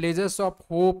poem Pleasures of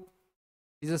Hope.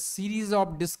 It is a series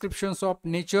of descriptions of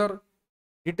nature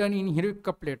written in heroic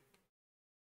couplet.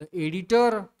 The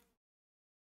editor,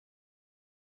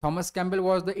 Thomas Campbell,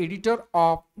 was the editor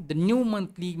of the New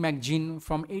Monthly magazine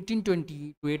from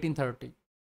 1820 to 1830.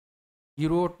 He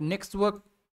wrote next work,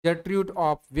 Gertrude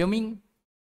of Wyoming,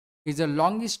 is a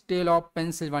longest tale of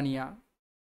Pennsylvania.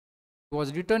 It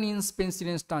was written in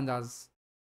Spencerian stanzas.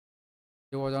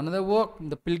 There was another work,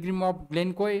 The Pilgrim of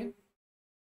Glencoe,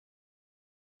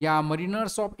 Yeah,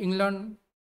 Mariners of England,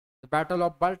 The Battle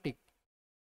of Baltic.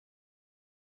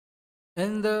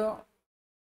 In the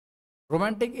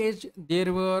Romantic age,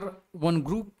 there were one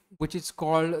group which is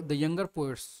called the Younger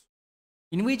Poets,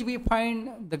 in which we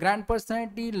find the grand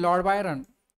personality Lord Byron.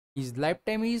 His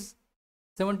lifetime is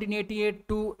 1788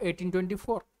 to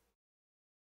 1824.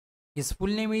 His full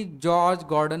name is George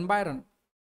Gordon Byron.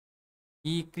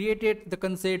 He created the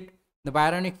concept the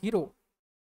Byronic hero.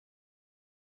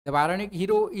 The Byronic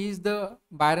hero is the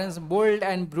Byron's bold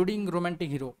and brooding romantic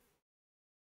hero.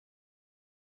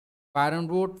 Byron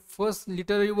wrote first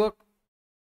literary work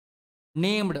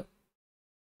named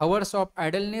Hours of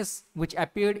Idleness, which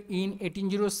appeared in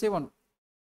 1807.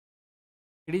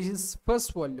 It is his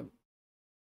first volume.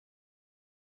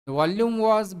 The volume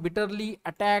was bitterly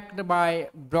attacked by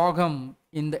Brougham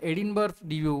in the Edinburgh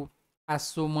Review as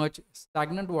so much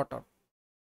stagnant water.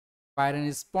 Byron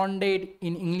responded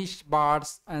in English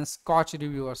bards and Scotch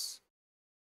reviewers.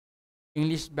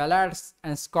 English Ballads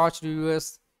and Scotch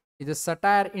Reviewers is a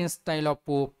satire in style of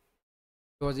Pope.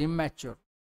 It was immature.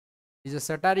 It is a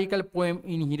satirical poem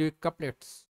in heroic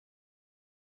couplets.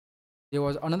 There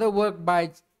was another work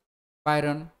by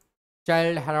Byron,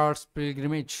 Child Harold's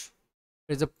Pilgrimage.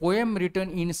 It is a poem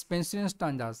written in Spencean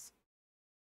stanzas.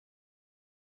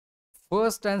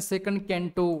 First and second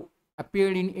canto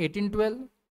appeared in 1812,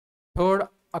 third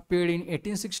appeared in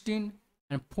 1816,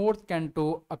 and fourth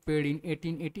canto appeared in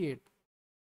 1888.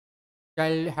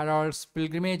 Child Harold's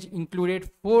Pilgrimage included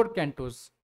four cantos.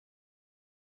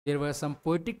 There were some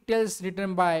poetic tales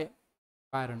written by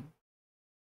Byron.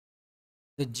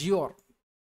 The Gior,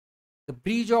 The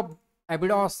Bridge of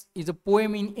Abydos is a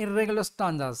poem in irregular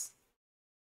stanzas,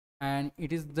 and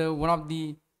it is the one of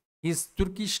the his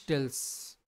Turkish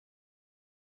tales.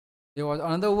 There was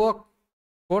another work,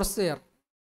 Corsair.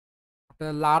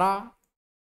 Lara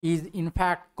is in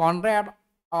fact Conrad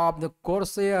of the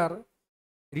Corsair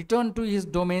returned to his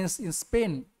domains in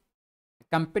Spain,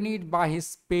 accompanied by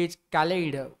his page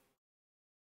Khalid,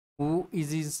 who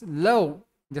is his love,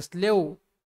 the slave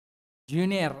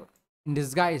junior in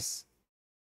disguise.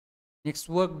 Next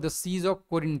work, The Seas of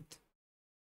Corinth,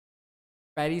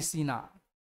 Parisina,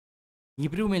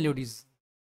 Hebrew Melodies.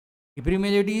 Hebrew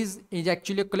Melodies is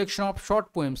actually a collection of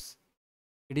short poems.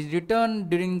 It is written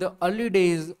during the early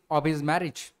days of his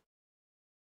marriage.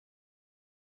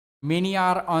 Many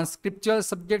are on scriptural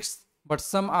subjects, but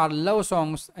some are love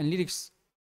songs and lyrics.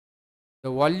 The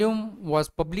volume was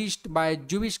published by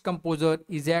Jewish composer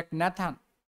Isaac Nathan.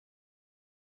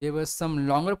 There were some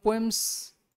longer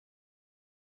poems.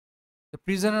 The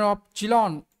Prisoner of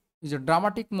Chillon is a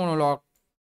dramatic monologue.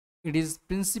 It is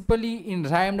principally in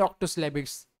rhymed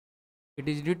octosyllabics. It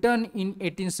is written in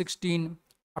 1816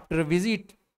 after a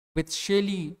visit with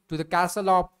Shelley to the castle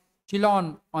of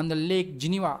Chillon on the Lake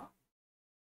Geneva.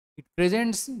 It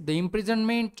presents the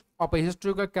imprisonment of a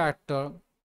historical character,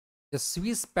 the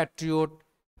Swiss patriot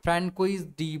Francois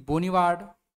de Bonivard.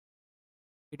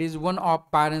 It is one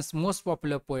of Byron's most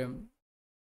popular poems.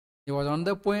 There was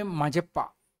another poem, Mazeppa.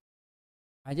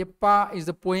 Mazeppa is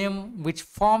a poem which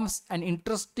forms an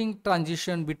interesting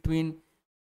transition between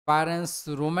Byron's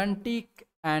romantic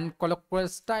and colloquial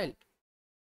style.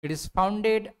 It is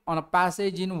founded on a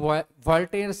passage in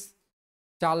Voltaire's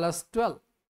Charles XII.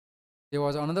 There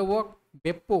was another work,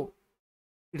 Beppo.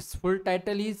 Its full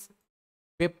title is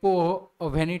Beppo, a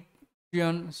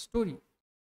Venetian story.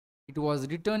 It was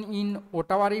written in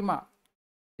Ottawarima.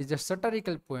 It is a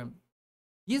satirical poem.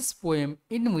 This poem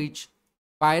in which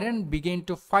Byron began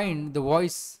to find the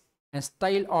voice and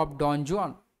style of Don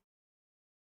Juan.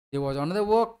 There was another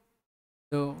work,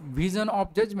 The Vision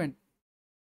of Judgment.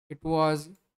 It was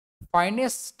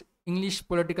finest English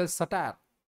political satire.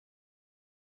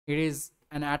 It is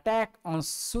an attack on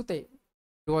Sute. It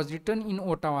was written in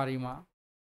Ottawarima,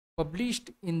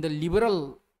 published in the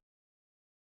Liberal,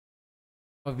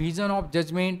 A Vision of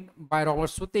Judgment by Robert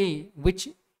Sute, which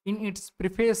in its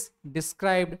preface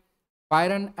described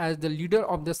Byron as the leader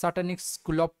of the Satanic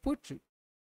school of poetry.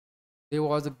 There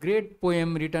was a great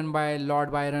poem written by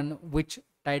Lord Byron, which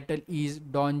title is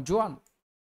Don Juan.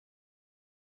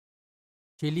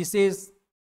 Shelley says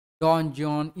Don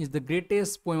Juan is the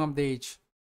greatest poem of the age.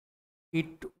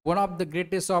 It one of the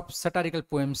greatest of satirical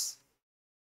poems.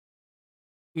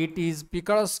 It is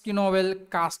picaresque novel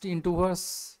cast into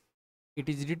verse. It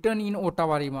is written in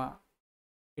Ottawarima.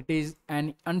 It is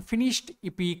an unfinished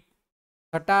epic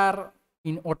satire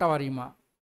in Ottawarima.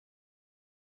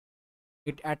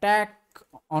 It attack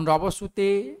on Robert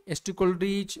Southey, S.T.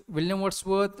 Coleridge, William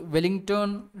Wordsworth,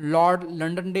 Wellington, Lord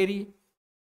Londonderry,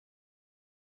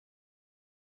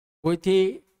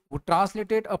 Goethe, who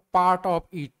translated a part of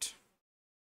it.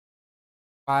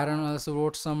 Byron also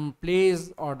wrote some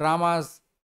plays or dramas.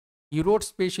 He wrote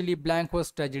specially blank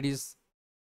verse tragedies.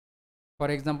 For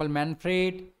example,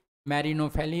 Manfred, Marino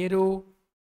Faliero,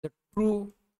 The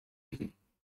True,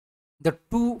 The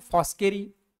Two Foscari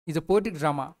is a poetic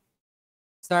drama.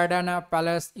 Sardana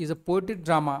Palace is a poetic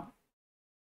drama.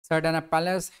 Sardana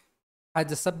Palace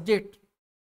has a subject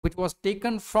which was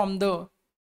taken from the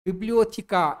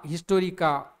Bibliotheca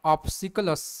Historica of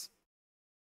Siculus.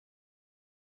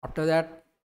 After that,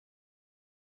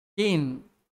 Cain.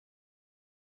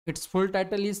 Its full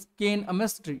title is Cain, a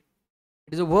Mystery.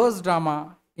 It is a verse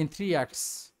drama in 3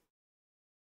 acts.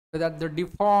 So that the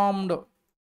deformed,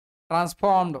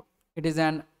 transformed, it is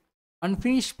an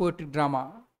unfinished poetic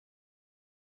drama.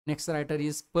 Next writer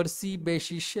is Percy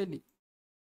Bysshe Shelley.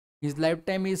 His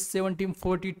lifetime is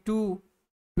 1742 to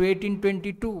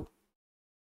 1822.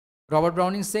 Robert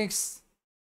Browning says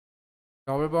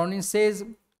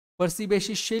Percy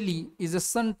Bysshe Shelley is a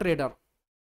sun trader.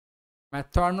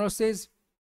 Matharno says,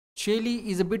 Shelley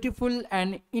is a beautiful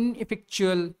and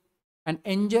ineffectual, an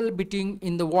angel beating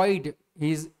in the void,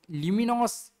 his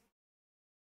luminous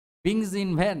wings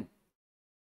in vain.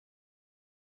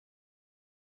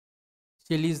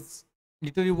 Shelley's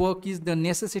literary work is The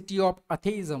Necessity of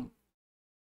Atheism.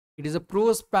 It is a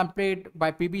prose pamphlet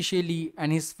by P.B. Shelley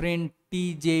and his friend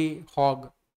T.J.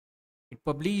 Hogg. It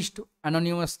published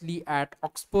anonymously at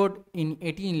Oxford in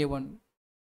 1811.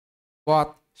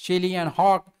 Both Shelley and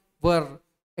Hogg were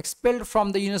expelled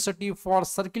from the university for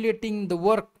circulating the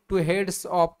work to heads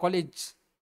of college.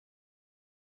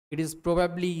 It is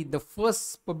probably the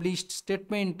first published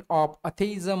statement of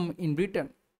atheism in Britain.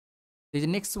 There is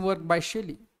the next work by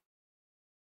Shelley,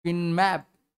 Queen Mab.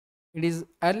 It is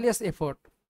earliest effort.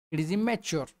 It is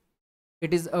immature.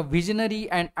 It is a visionary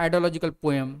and ideological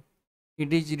poem.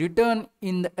 It is written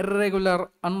in the irregular,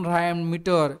 unrhymed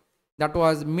meter that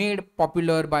was made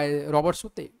popular by Robert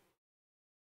Southey.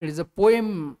 It is a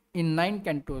poem in 9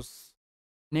 cantos.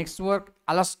 Next work,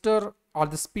 Alastor or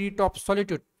the Spirit of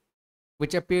Solitude,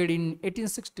 which appeared in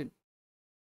 1816.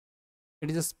 It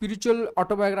is a spiritual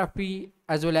autobiography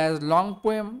as well as long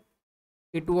poem.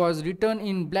 It was written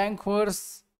in blank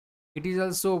verse. It is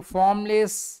also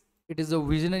formless. It is a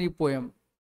visionary poem.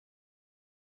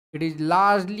 It is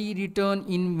largely written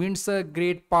in Windsor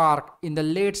Great Park in the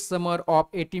late summer of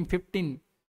 1815,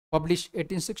 published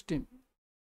 1816.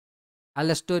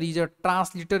 Alastor is a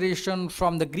transliteration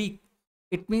from the Greek.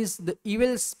 It means the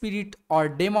evil spirit or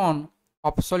demon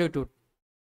of solitude,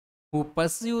 who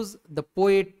pursues the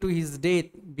poet to his death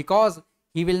because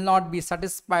he will not be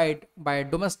satisfied by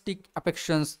domestic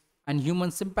affections and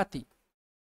human sympathy.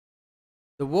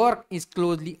 The work is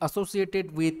closely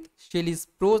associated with Shelley's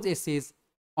prose essays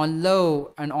on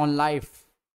love and on life.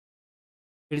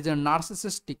 It is a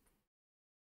narcissistic.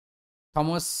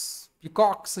 Thomas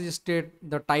Peacock suggested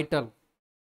the title.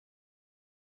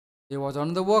 There was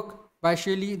another work by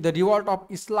Shelley, The Revolt of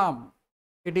Islam.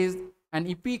 It is an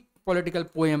epic political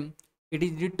poem. It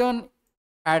is written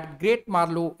at Great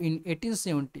Marlow in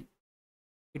 1870.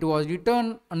 It was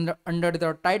written under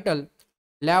the title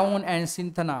Laon and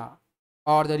Sinthana,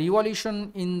 or The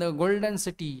Revolution in the Golden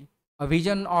City, a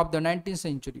vision of the 19th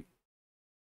century.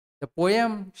 The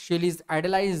poem, Shelley's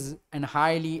idealized and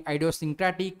highly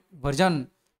idiosyncratic version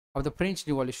of the French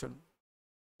Revolution.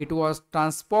 It was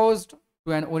transposed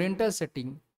to an Oriental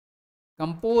setting,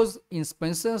 composed in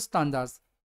Spenser's stanzas.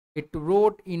 It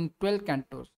wrote in 12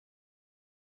 cantos.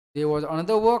 There was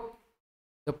another work,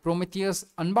 The Prometheus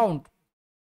Unbound.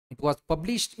 It was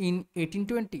published in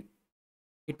 1820.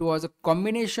 It was a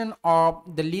combination of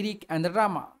the lyric and the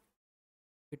drama.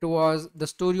 It was the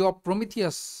story of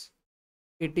Prometheus.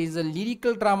 It is a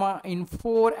lyrical drama in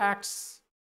 4 acts.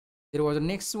 There was a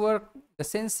next work, The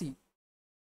Cenci.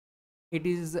 It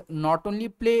is not only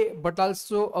play but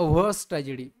also a verse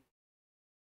tragedy.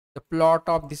 The plot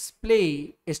of this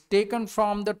play is taken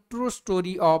from the true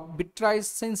story of Beatrice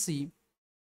Cenci.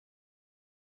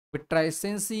 Beatrice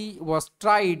Cenci was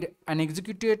tried and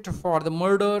executed for the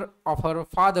murder of her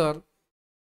father,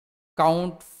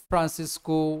 Count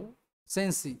Francisco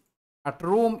Cenci, at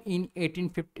Rome in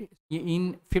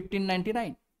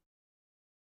 1599.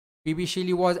 P.B.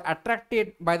 Shelley was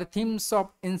attracted by the themes of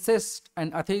incest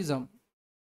and atheism.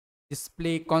 This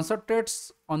play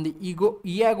concentrates on the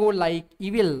Iago-like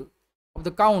evil of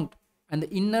the Count and the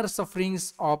inner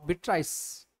sufferings of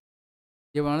Beatrice.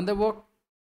 There was another work,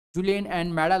 Julien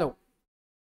and Madalo,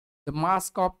 The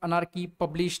Mask of Anarchy,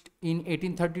 published in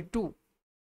 1832.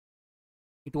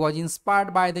 It was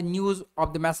inspired by the news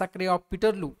of the massacre of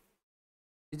Peterloo.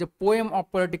 It is a poem of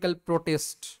political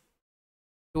protest.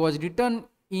 It was written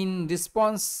in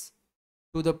response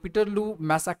to the Peterloo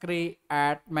massacre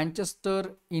at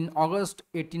Manchester in August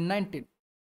 1819.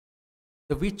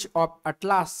 The Witch of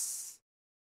Atlas,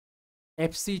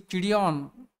 F.C.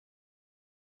 Chidion.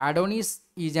 Adonis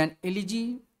is an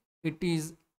elegy. It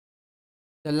is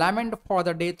the lament for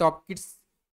the death of kids.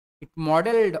 It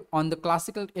modeled on the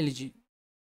classical elegy.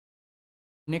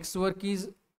 Next work is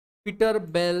Peter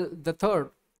Bell III.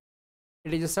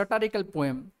 It is a satirical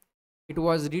poem. It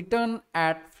was written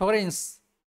at Florence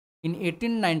in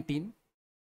 1819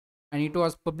 and it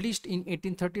was published in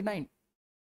 1839. It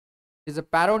is a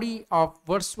parody of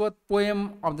Wordsworth's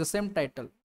poem of the same title.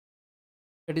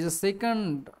 It is a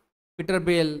second Peter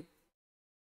Bell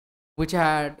which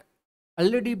had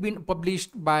already been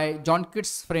published by John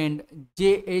Keats' friend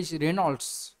J.H.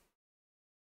 Reynolds.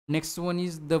 Next one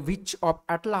is The Witch of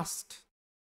Atlas.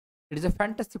 It is a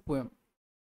fantasy poem.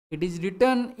 It is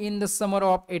written in the summer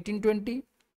of 1820.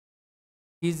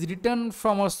 He is written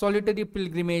from a solitary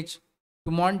pilgrimage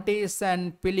to Monte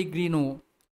San Pellegrino,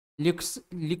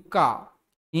 Lucca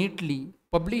in Italy,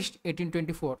 published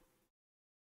 1824.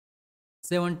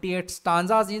 78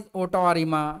 stanzas in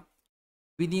Ottawa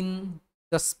within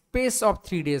the space of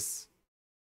 3 days.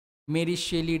 Mary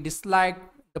Shelley disliked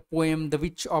the poem The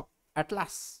Witch of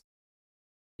Atlas.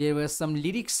 There were some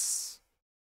lyrics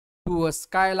to a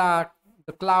skylark,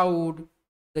 the cloud,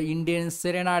 the Indian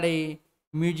serenade,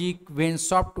 music when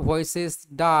soft voices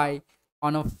die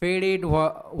on a faded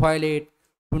violet,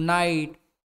 tonight,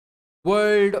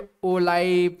 world, O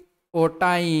life, O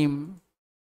time,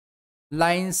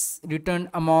 lines written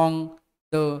among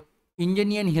the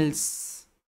Indian hills,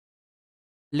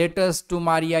 letters to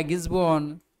Maria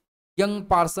Gisborne, young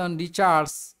Parson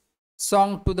Richards,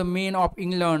 song to the men of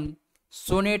England,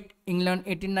 sonnet England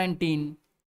 1819,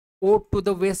 ode to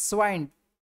the West Wind,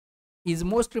 his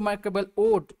most remarkable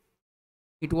ode.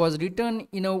 It was written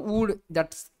in a wood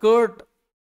that skirt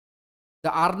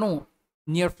the Arno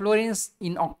near Florence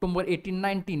in October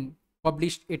 1819,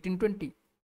 published 1820.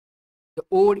 The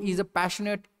ode is a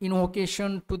passionate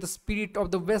invocation to the spirit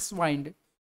of the West Wind,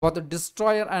 for the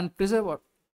destroyer and preserver.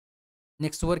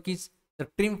 Next work is The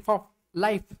Triumph of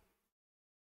Life.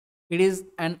 It is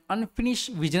an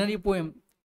unfinished visionary poem.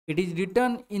 It is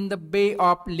written in the Bay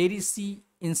of Lady Sea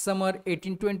in summer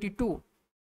 1822.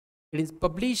 It is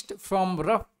published from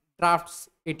Rough Drafts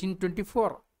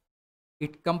 1824.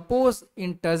 It composed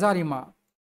in Tazarima.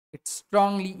 It's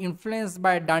strongly influenced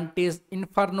by Dante's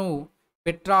Inferno,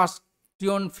 Petrarch's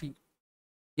Trionfi.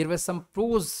 There was some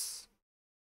prose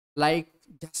like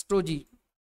Jastrogi,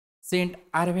 Saint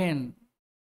Arvan.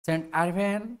 Saint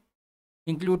Arvan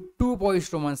include two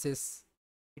boyish romances.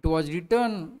 It was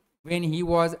written when he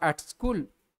was at school.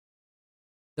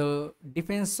 The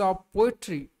Defense of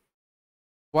Poetry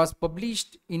was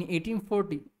published in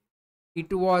 1840.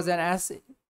 It was an essay.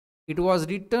 It was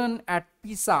written at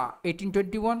Pisa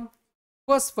 1821,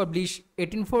 first published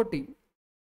 1840.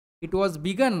 It was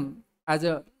begun as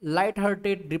a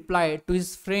light-hearted reply to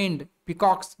his friend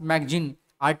Peacock's magazine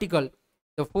article,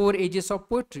 The Four Ages of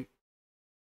Poetry.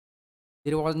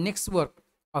 There was next work,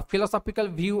 A Philosophical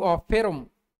View of Ferrum.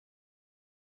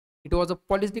 It was a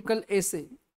political essay.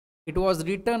 It was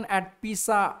written at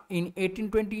Pisa in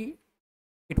 1820.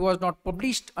 It was not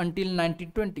published until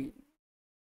 1920.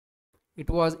 It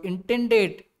was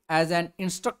intended as an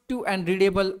instructive and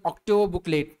readable octavo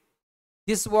booklet.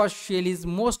 This was Shelley's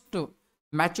most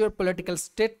mature political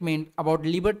statement about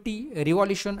liberty,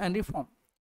 revolution, and reform.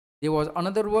 There was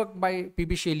another work by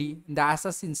P.B. Shelley, The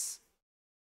Assassins.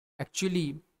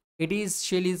 Actually, it is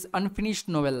Shelley's unfinished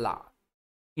novella.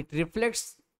 It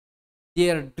reflects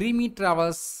their dreamy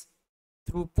travels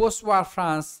through post-war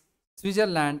France,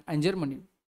 Switzerland, and Germany.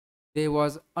 There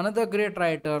was another great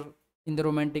writer in the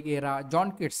Romantic era,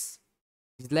 John Keats.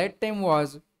 His lifetime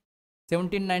was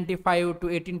 1795 to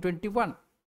 1821.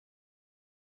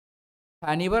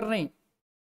 Fanny Burney,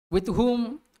 with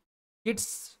whom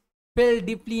Keats fell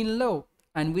deeply in love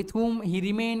and with whom he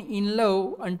remained in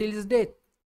love until his death.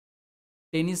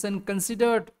 Tennyson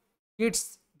considered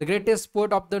Keats the greatest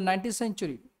poet of the 19th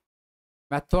century.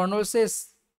 Matthew Arnold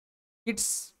says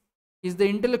Keats is the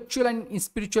intellectual and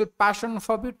spiritual passion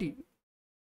for beauty.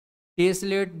 T.S.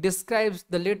 Eliot describes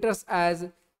the letters as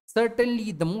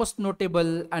certainly the most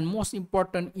notable and most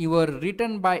important ever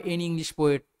written by any English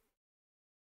poet.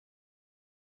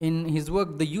 In his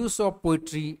work, The Use of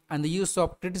Poetry and the Use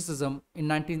of Criticism in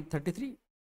 1933.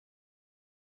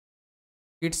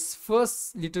 Its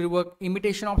first literary work,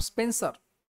 Imitation of Spenser.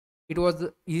 It was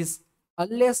his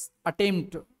earliest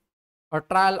attempt or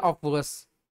trial of verse.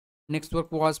 Next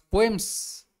work was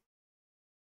Poems.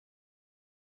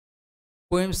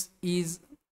 Poems is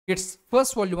its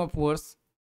first volume of verse.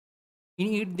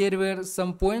 In it, there were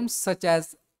some poems such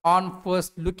as On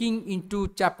First Looking into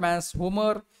Chapman's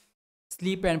Homer,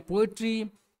 Sleep and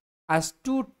Poetry, I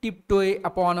Stood Tiptoe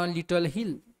Upon a Little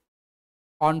Hill.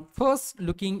 On First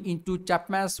Looking into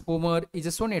Chapman's Homer is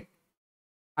a sonnet.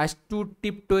 I Stood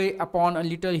Tiptoe Upon a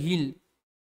Little Hill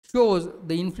shows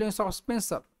the influence of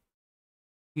Spenser.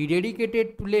 He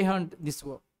dedicated to Leigh Hunt this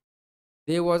work.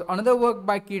 There was another work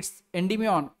by Keats,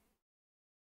 Endymion.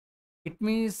 It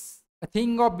means a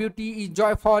thing of beauty is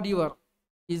joy forever,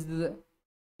 is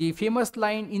the famous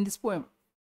line in this poem.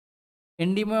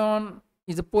 Endymion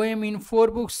is a poem in 4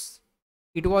 books.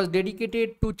 It was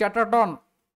dedicated to Chatterton.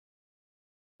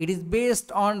 It is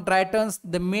based on Drayton's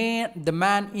The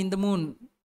Man in the Moon,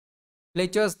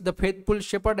 Fletcher's The Faithful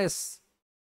Shepherdess.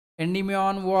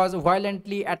 Endymion was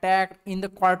violently attacked in the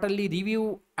Quarterly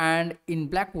Review and in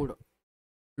Blackwood.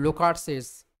 Lockhart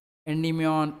says,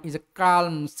 Endymion is a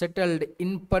calm, settled,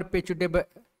 imperturbable,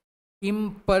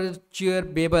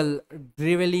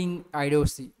 drivelling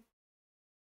idiocy.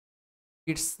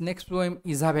 Its next poem,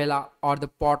 Isabella or the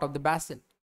Pot of the Basil.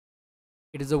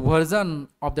 It is a version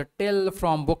of the tale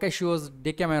from Boccaccio's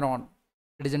Decameron.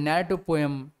 It is a narrative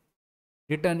poem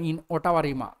written in Ottawa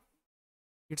Rima.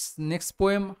 Its next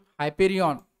poem,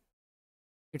 Hyperion.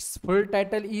 Its full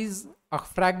title is A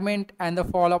Fragment and the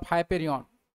Fall of Hyperion.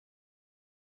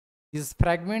 These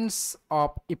fragments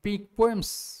of epic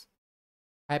poems,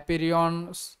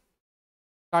 Hyperion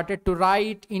started to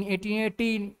write in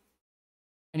 1818,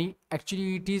 and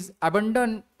actually it is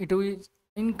abandoned, it is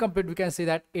incomplete, we can say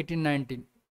that 1819.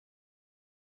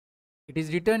 It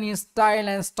is written in style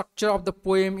and structure of the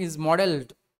poem is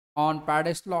modeled on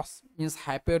Paradise Lost, means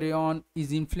Hyperion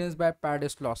is influenced by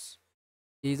Paradise Lost.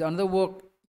 There is another work,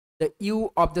 The Eve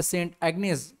of the Saint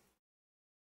Agnes.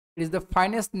 It is the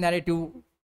finest narrative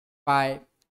by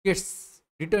Keats,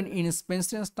 written in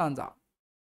Spenserian stanza.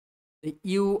 The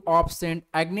Eve of Saint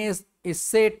Agnes is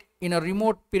set in a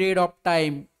remote period of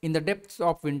time in the depths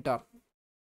of winter.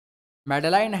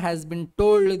 Madeline has been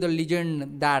told the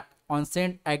legend that on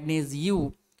Saint Agnes'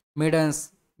 Eve,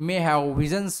 maidens may have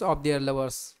visions of their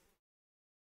lovers.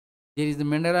 There is the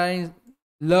Madeline's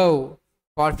love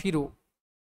for Pharaoh.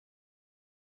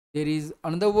 There is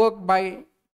another work by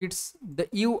it's The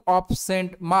Eve of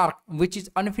Saint Mark, which is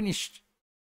unfinished.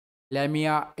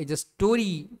 Lamia is a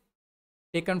story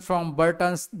taken from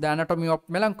Burton's The Anatomy of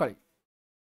Melancholy.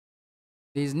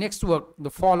 His next work, The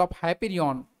Fall of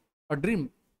Hyperion, a dream.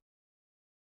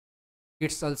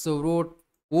 Keats also wrote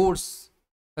odes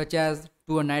such as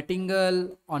To a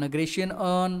Nightingale, On a Grecian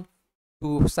Urn,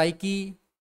 To Psyche,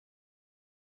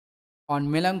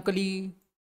 On Melancholy,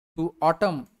 To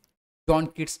Autumn. John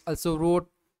Keats also wrote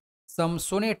some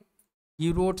sonnet.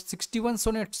 He wrote 61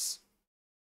 sonnets,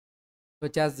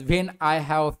 such as When I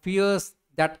have fears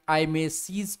that I may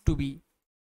cease to be.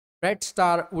 Bright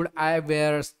star would I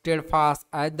wear steadfast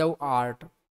as thou art.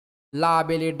 La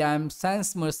Belle Dame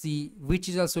Sans Mercy, which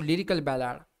is also lyrical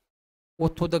ballad.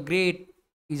 Otho the Great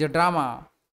is a drama.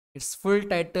 Its full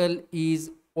title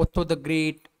is Otho the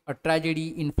Great, a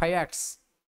tragedy in 5 acts.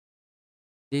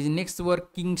 The next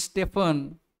work, King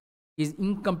Stephen, is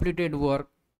incompleted work.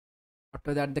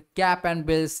 After that, The Cap and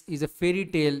Bells is a fairy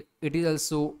tale. It is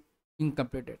also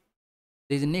incompleted.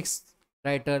 There is the next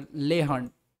writer, Leigh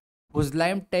Hunt, whose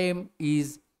lifetime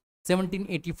is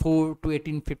 1784 to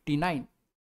 1859.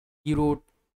 He wrote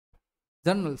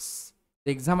journals,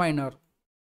 The Examiner,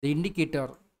 The Indicator,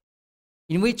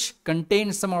 in which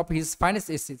contains some of his finest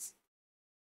essays.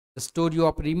 The Story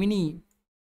of Rimini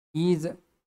is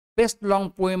best long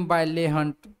poem by Leigh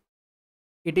Hunt.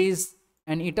 It is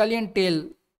an Italian tale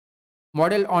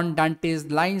modeled on Dante's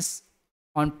lines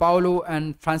on Paolo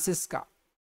and Francesca.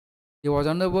 There was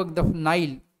another work, The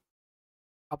Nile,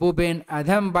 Abu Ben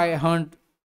Adham by Hunt,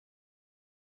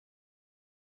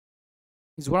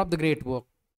 is one of the great work.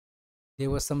 There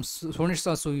were some sonnets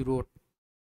also he wrote.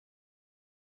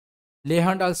 Leigh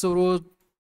Hunt also wrote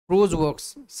prose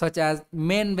works such as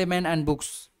Men, Women and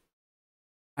Books,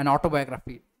 an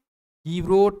autobiography. He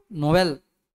wrote novel.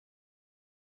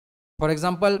 For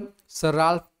example, Sir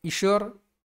Ralph Isher,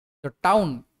 The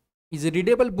Town, is a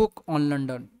readable book on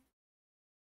London.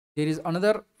 There is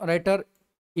another writer,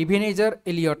 Ebenezer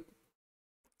Eliot.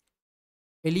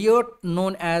 Eliot,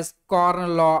 known as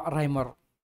Corn Law Rhymer.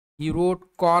 He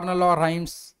wrote Corn Law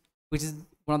Rhymes, which is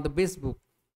one of the best books.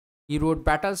 He wrote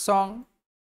Battle Song.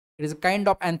 It is a kind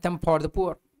of anthem for the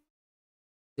poor.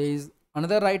 There is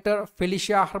another writer,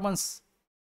 Felicia Hermans.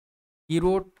 He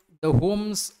wrote The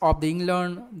Homes of the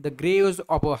England, The Graves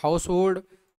of a Household,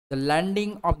 The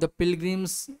Landing of the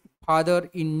Pilgrim's Father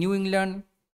in New England.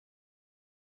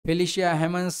 Felicia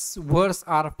Hermans' verse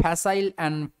are facile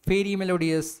and fairy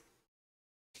melodious.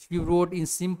 She wrote in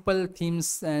simple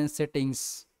themes and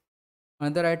settings.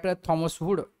 Another writer, Thomas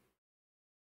Wood.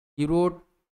 He wrote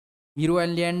Hero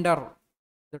and Leander,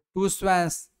 The Two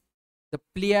Swans, The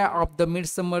Play of the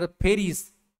Midsummer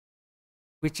Fairies,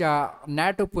 which are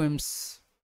narrative poems.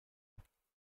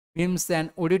 Hymns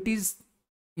and Oddities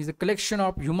is a collection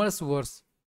of humorous verse.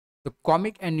 The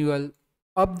Comic Annual,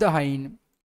 Up the Hind,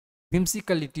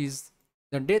 Whimsicalities,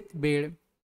 The Deathbed,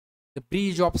 The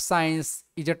Bridge of Science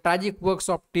is a tragic work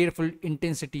of tearful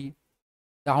intensity.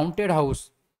 The Haunted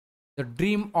House, The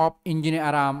Dream of Engineer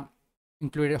Aram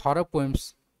included horror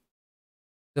poems.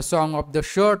 The Song of the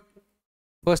Shirt,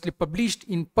 firstly published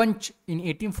in Punch in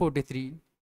 1843.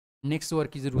 Next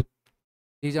work is Ruth.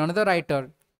 There is another writer,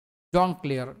 John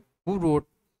Clare, who wrote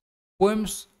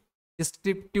poems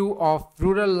descriptive of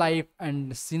rural life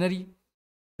and scenery,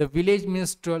 The Village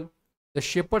Minstrel, The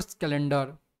Shepherd's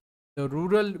Calendar, The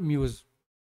Rural Muse.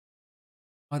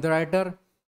 Another writer,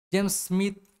 James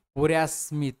Smith, Horace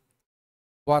Smith,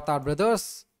 Both are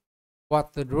brothers.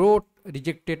 Both wrote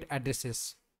rejected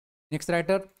addresses. Next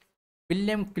writer,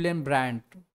 William Cullen Bryant.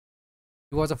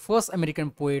 He was the first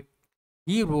American poet.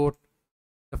 He wrote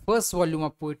the first volume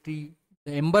of poetry,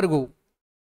 The Embargo.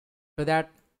 After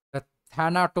that, the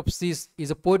Thanatopsis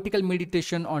is a poetical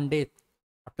meditation on death.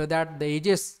 After that, The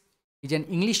Ages is an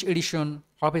English edition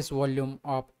of his volume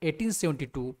of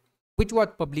 1872, which was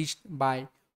published by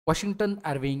Washington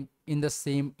Irving in the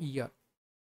same year.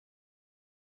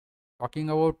 Talking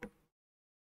about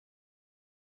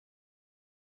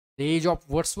the age of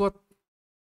Wordsworth,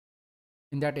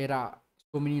 in that era,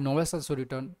 so many novels also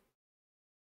written.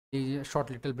 A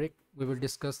short little break. We will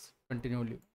discuss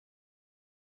continually.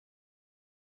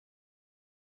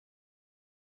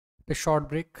 A short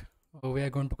break. We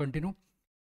are going to continue.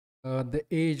 The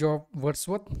age of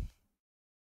Wordsworth.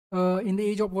 In the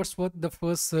age of Wordsworth, the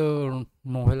first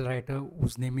novel writer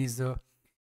whose name is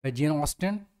Jane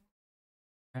Austen,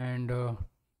 and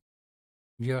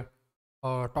here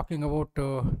talking about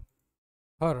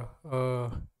her,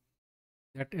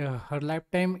 that her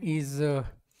lifetime is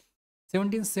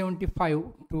 1775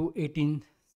 to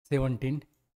 1817,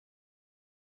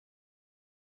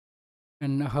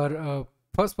 and her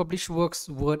first published works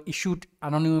were issued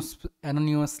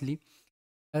anonymously.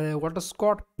 Walter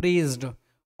Scott praised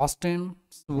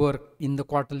Austen's work in the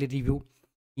Quarterly Review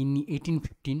in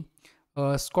 1815.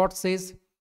 Scott says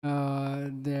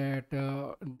that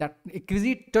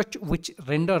exquisite touch which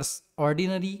renders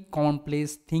ordinary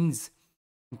commonplace things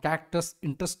and characters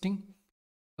interesting.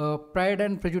 Pride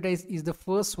and Prejudice is the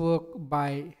first work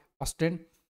by Austen,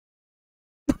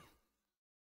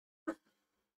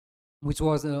 which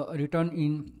was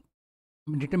written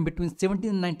between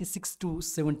 1796 to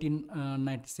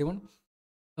 1797.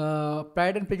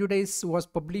 Pride and Prejudice was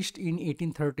published in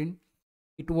 1813.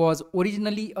 It was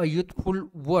originally a youthful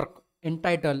work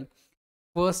entitled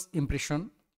First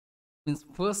Impression. Means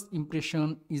First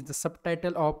Impression is the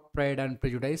subtitle of Pride and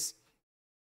Prejudice.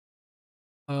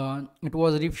 It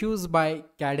was refused by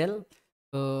Cadell,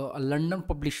 a London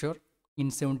publisher, in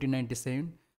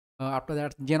 1797. After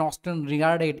that, Jane Austen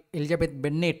regarded Elizabeth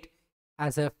Bennet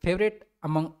as a favorite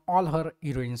among all her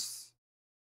heroines.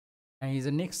 And his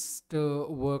next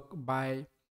work by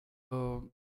uh,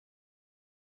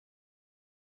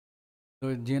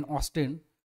 Jane Austen,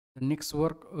 the next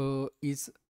work is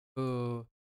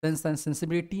Sense and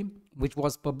Sensibility, which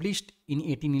was published in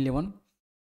 1811.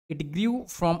 It grew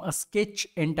from a sketch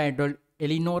entitled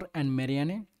Eleanor and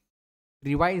Marianne,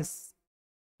 revised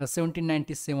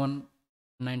 1797,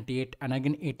 98, and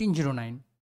again 1809.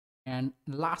 And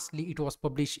lastly, it was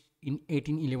published in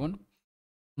 1811.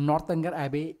 Northanger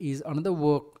Abbey is another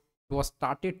work. It was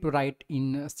started to write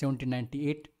in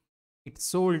 1798. It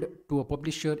sold to a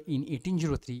publisher in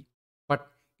 1803, but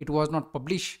it was not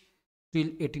published till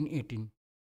 1818.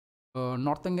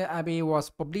 Northanger Abbey was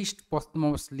published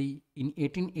posthumously in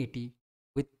 1880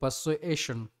 with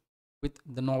Persuasion, with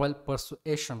the novel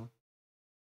Persuasion.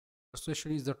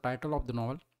 Persuasion is the title of the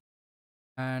novel,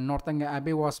 and Northanger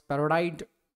Abbey was parodied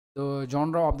the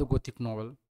genre of the Gothic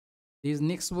novel. His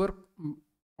next work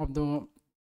of the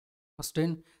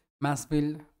Austen,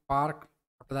 Mansfield Park.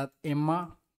 After that,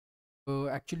 Emma.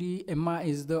 Actually, Emma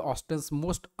is the Austen's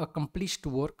most accomplished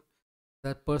work.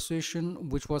 That Persuasion,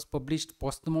 which was published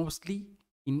posthumously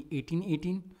in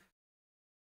 1818.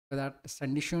 That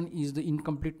Sandition is the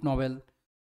incomplete novel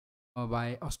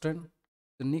by Austen.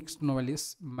 The next novel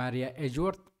is Maria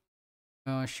Edgeworth.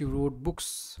 She wrote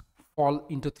books fall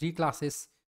into three classes.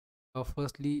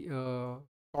 Firstly,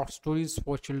 short stories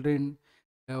for children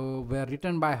were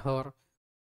written by her.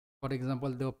 For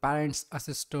example, The Parent's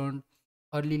Assistant,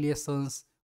 Early Lessons,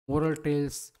 Moral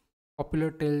Tales, Popular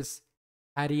Tales,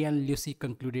 Harry and Lucy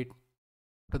concluded.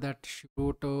 After that, she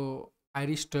wrote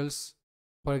Irish Tales.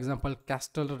 For example,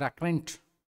 Castle Rackrent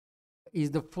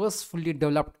is the first fully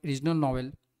developed original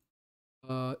novel.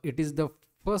 It is the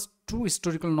first true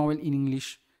historical novel in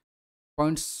English.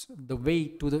 Points the way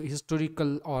to the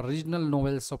historical or original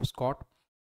novels of Scott.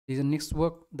 There is a next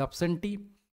work, The Absentee,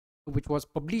 which was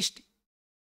published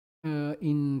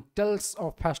in Tales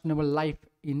of Fashionable Life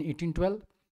in 1812.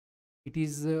 It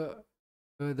is the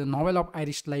novel of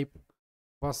Irish life,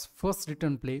 was first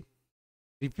written play,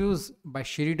 refused by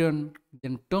Sheridan,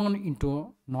 then turned into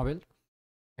a novel.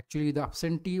 Actually, The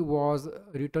Absentee was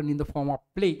written in the form of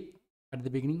play at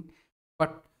the beginning,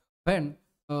 but when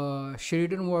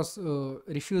Sheridan was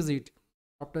refused it,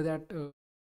 after that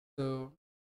the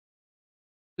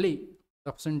play,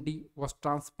 The Absentee, was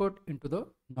transferred into the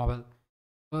novel.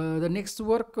 The next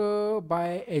work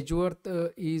by Edgeworth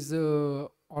is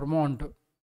Ormond,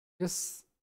 yes,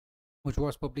 which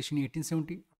was published in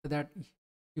 1870. After that,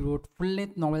 He wrote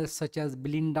full-length novels such as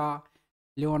Belinda,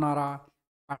 Leonora,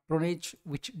 Patronage,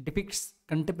 which depicts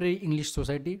contemporary English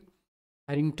society.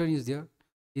 Harrington is there.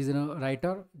 He's a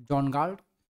writer. John Galt.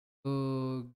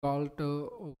 Galt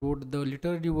wrote the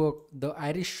literary work The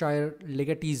Irishshire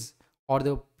Legatees or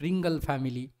the Pringle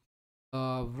Family.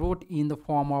 Wrote in the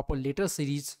form of a letter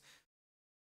series.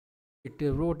 It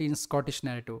wrote in Scottish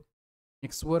narrative.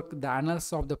 Next work, The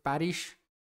Annals of the Parish,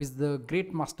 is the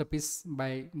great masterpiece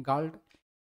by Galt,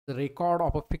 the record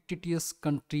of a fictitious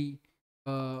country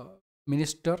uh,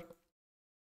 minister.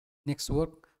 Next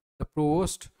work, The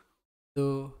Provost,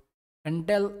 the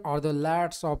Handel or the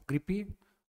Lads of Grippy.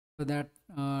 So that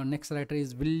next writer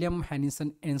is William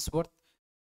Hannison Ainsworth.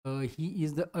 He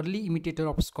is the early imitator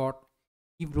of Scott.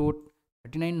 He wrote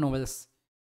 39 novels.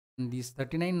 And these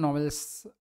 39 novels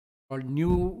called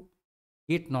New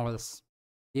Gate novels.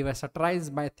 They were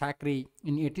satirized by Thackeray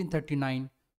in 1839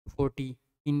 to 40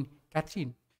 in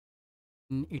Catherine.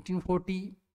 In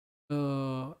 1840,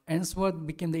 Ainsworth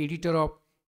became the editor of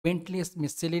Bentley's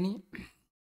Miscellany,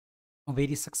 a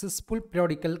very successful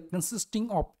periodical consisting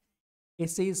of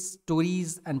essays,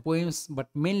 stories, and poems, but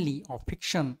mainly of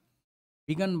fiction,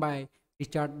 begun by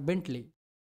Richard Bentley.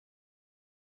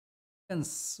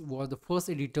 Dickens was the first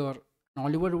editor, and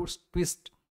Oliver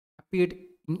Twist appeared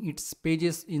in its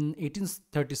pages in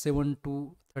 1837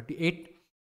 to 38.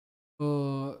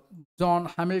 John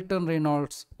Hamilton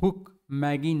Reynolds, Hook,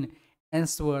 Maginn,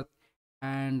 Ainsworth,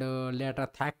 and later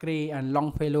Thackeray and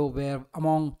Longfellow were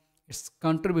among its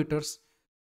contributors.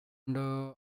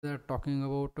 And they're talking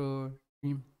about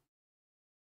him,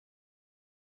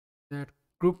 that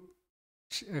Crook,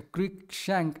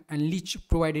 Cruikshank and Leach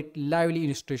provided lively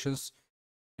illustrations,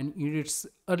 and in its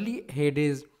early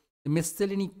heydays, the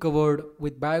miscellany covered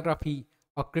with biography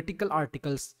or critical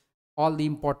articles all the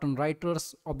important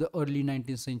writers of the early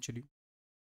 19th century.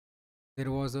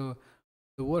 There was the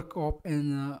work of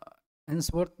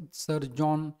Ainsworth, Sir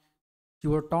John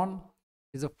Cheverton,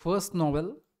 is a first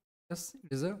novel. Yes,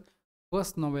 it is a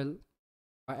first novel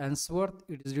by Ainsworth.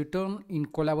 It is written in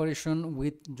collaboration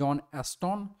with John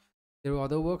Aston. There were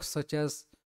other works such as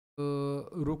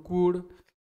Rookwood,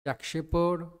 Jack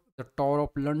Sheppard, The Tower of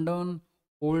London,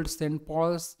 Old St.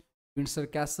 Paul's, Windsor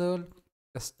Castle,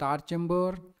 The Star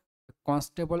Chamber, The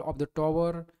Constable of the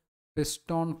Tower,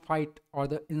 Preston Fight, or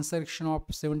The Insurrection of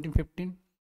 1715.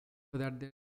 So that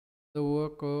the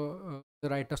work, the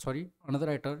writer, sorry, another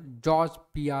writer, George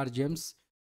P.R. James,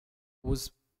 whose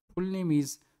full name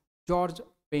is George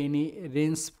Penny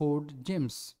Rainsford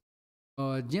James.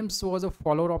 James was a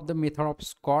follower of the method of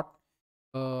Scott.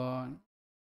 Uh,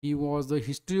 he was the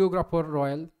historiographer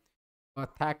royal.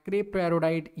 Thackeray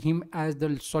parodied him as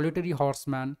the solitary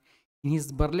horseman in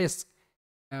his burlesque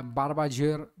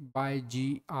Barbagier by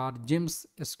G.R. James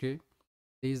S.K.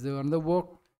 There is another work,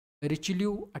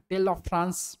 Richelieu, A Tale of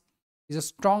France, is a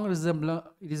strong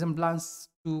resemblance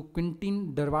to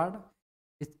Quentin Durward.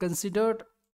 It's considered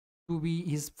to be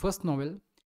his first novel,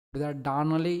 whether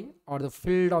Darnley or The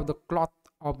Field of the Cloth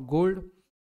of Gold,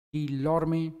 the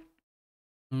Lorme,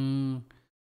 mm,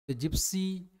 The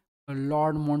Gypsy,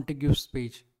 Lord Montague's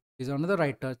Page. Is another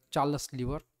writer, Charles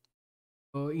Lever.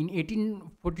 In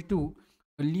 1842,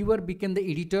 Lever became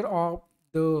the editor of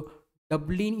the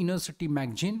Dublin University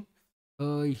magazine.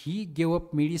 He gave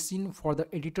up medicine for the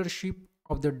editorship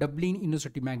of the Dublin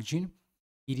University magazine.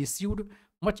 He received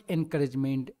much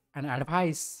encouragement and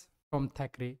advice from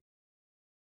Thackeray.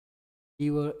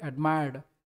 He was admired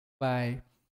by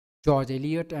George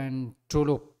Eliot and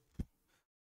Trollope.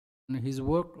 His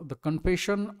work, The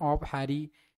Confession of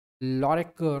Harry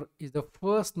Lorrequer, is the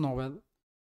first novel.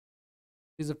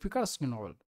 It is a Picasso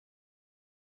novel.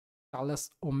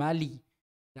 Charles O'Malley,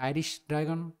 The Irish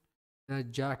Dragon,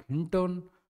 Jack Hinton,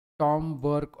 Tom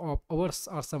Burke of Ours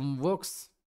are some works.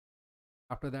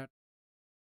 After that,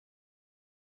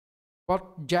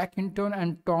 but Jack Hinton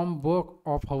and Tom Burke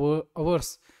of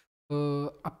Ours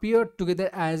appeared together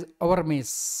as Our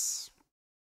Mace.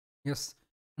 Yes,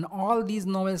 and all these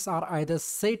novels are either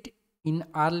set in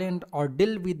Ireland or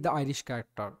deal with the Irish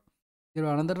character. There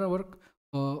are another work,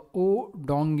 O.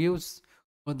 Dongues,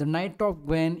 The Night of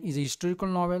Gwen is a historical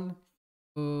novel.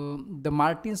 The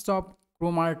Martins of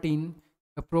Cromartin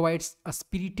provides a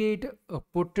spirited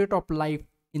portrait of life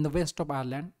in the west of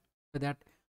Ireland. So that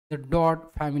the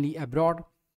Dodd family abroad,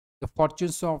 the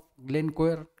fortunes of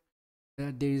Glencoe.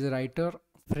 There is a writer,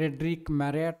 Frederick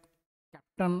Marryat,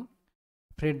 Captain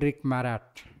Frederick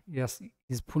Marat. Yes,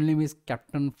 his full name is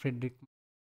Captain Frederick,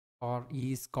 or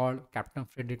he is called Captain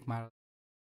Frederick Marat.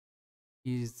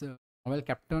 He is a novel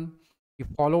captain. He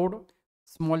followed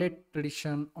Smollett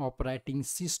tradition of writing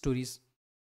sea stories.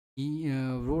 He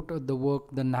wrote the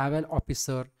work The Naval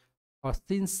Officer, or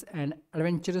Scenes and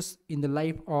Adventures in the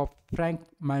Life of Frank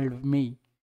Mildmay,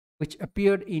 which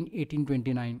appeared in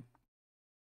 1829.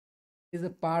 It is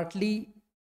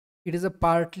a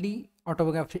partly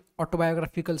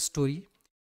autobiographical story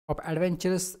of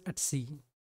adventures at sea.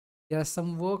 There are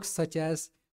some works such as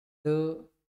The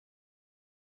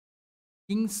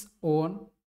King's Own,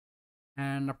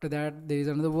 and after that there is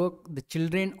another work, The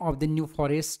Children of the New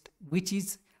Forest, which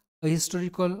is a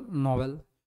historical novel.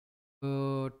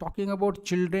 Talking about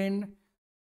Children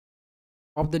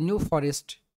of the New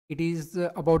Forest, it is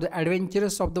about the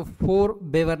adventures of the four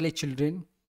Beverly children.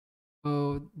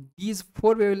 Uh, these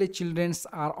four Beverly children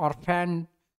are orphaned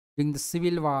during the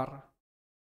Civil War,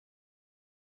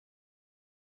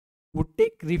 would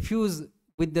take refuge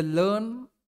with the learn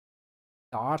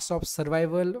the arts of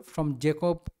survival from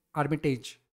Jacob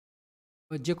Armitage.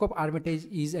 Jacob Armitage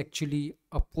is actually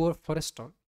a poor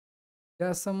forester. There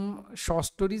are some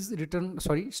stories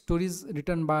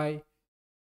written by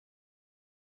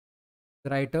the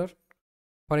writer.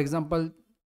 For example,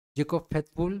 Jacob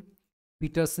Faithful,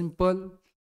 Peter Simple,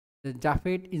 the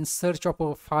Japhet in Search of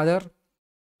a Father.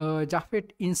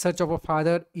 Japhet in Search of a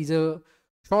Father is a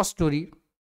short story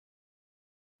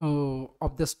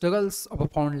of the struggles of a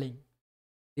foundling.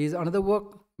 There is another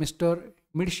work, Mr.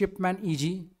 Midshipman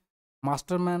E.G.,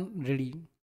 Masterman Ready.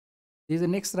 There is the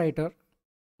next writer,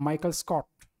 Michael Scott,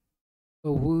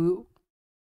 who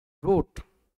wrote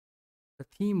the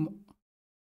theme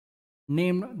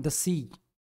named The Sea.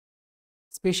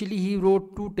 Especially, he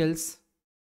wrote two tales,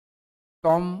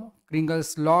 Tom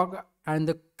Kringle's Log and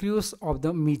The Cruise of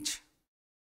the Midge.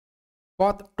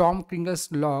 Both Tom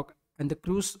Kringle's Log and The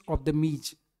Cruise of the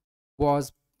Midge were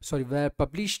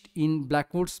published in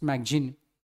Blackwood's magazine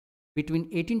between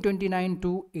 1829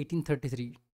 to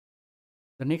 1833.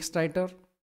 The next writer,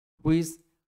 who is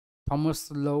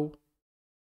Thomas Lowe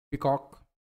Peacock.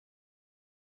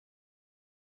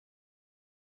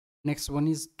 Next one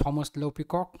is Thomas Lowe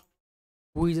Peacock,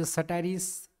 who is a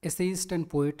satirist, essayist, and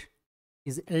poet.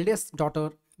 His eldest daughter,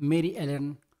 Mary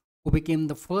Ellen, who became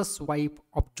the first wife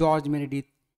of George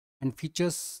Meredith and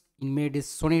features in Meredith's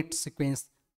sonnet sequence,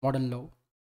 Modern Love.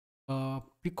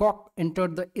 Peacock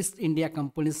entered the East India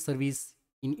Company's service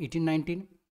in 1819.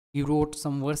 He wrote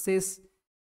some verses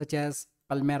such as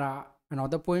Palmyra and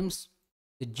other poems,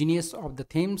 The Genius of the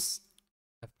Thames,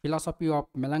 The Philosophy of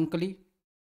Melancholy,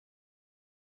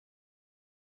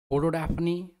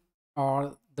 Daphne,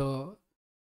 or The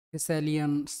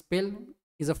Thessalian Spell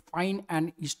is a fine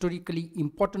and historically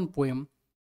important poem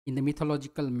in the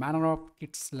mythological manner of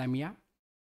Keats Lamia.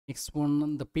 Next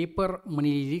one, The Paper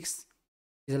Money Lyrics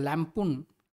is a lampoon,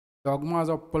 dogmas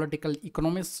of political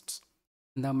economists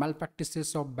and the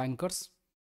malpractices of bankers.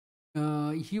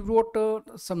 He wrote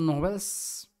some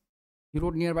novels. He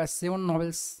wrote nearby seven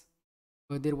novels.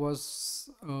 There was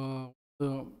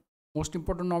the most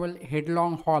important novel,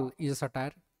 Headlong Hall, is a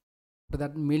satire. But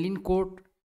that Melincourt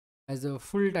as a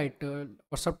full title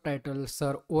or subtitle,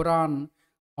 Sir Oran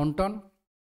Haunton.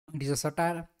 It is a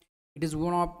satire. It is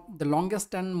one of the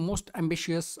longest and most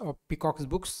ambitious of Peacock's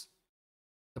books.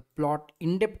 The plot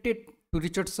indebted to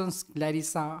Richardson's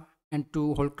Clarissa and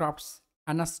to Holcroft's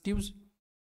Anna Stews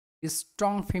is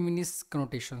strong feminist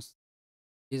connotations.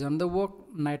 His another work,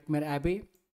 Nightmare Abbey,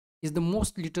 is the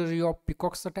most literary of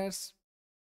Peacock's satires.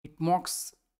 It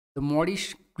mocks the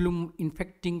modish gloom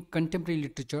infecting contemporary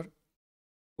literature.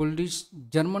 Coleridge's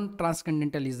German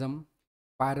transcendentalism,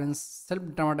 Byron's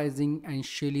self-dramatizing, and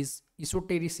Shelley's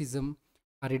esotericism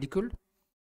are ridiculed.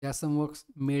 There are some works,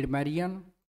 Maid Marian,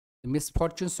 The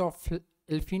Misfortunes of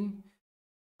Elphin,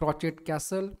 Crochet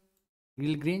Castle,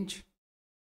 Real Grange.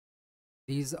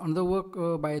 There is another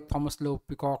work by Thomas Lowe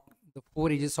Peacock, The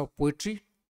Four Ages of Poetry,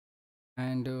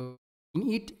 and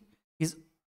in it, his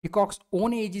Peacock's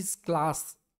own age is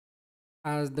classed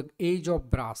as the age of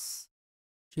brass.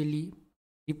 Shelley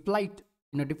replied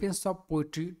in a defense of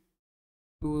poetry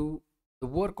to the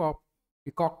work of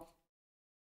Peacock.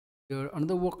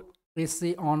 Another work,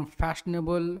 essay on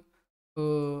fashionable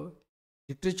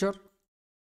literature,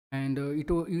 and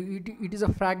it is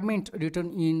a fragment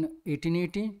written in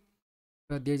 1880.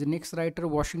 There is a next writer,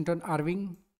 Washington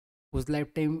Irving, whose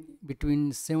lifetime between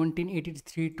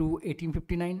 1783 to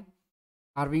 1859.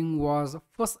 Irving was the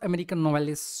first American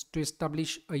novelist to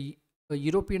establish a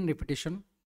European reputation.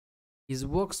 His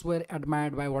works were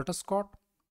admired by Walter Scott.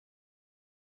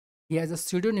 He has a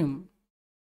pseudonym,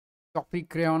 Geoffrey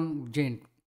Crayon Gent.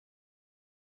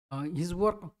 His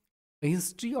work, A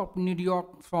History of New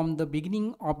York from the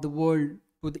Beginning of the World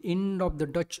to the End of the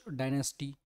Dutch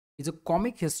Dynasty, is a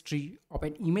comic history of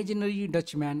an imaginary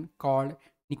Dutchman called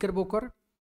Knickerbocker.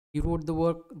 He wrote the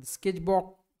work The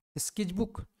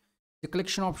Sketchbook, the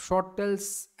collection of short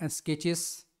tales and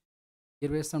sketches. There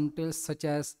were some tales such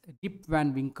as Rip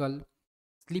Van Winkle,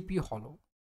 Sleepy Hollow.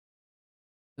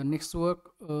 The next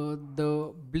work,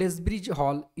 The Blesbridge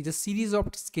Hall, is a series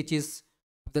of sketches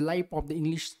of the life of the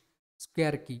English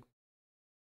square.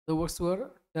 The works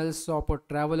were Tales of a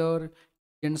Traveler,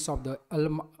 Legends of the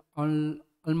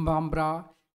Alhambra,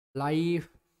 Life,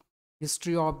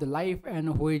 History of the Life and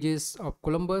Voyages of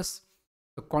Columbus,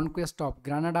 The Conquest of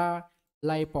Granada,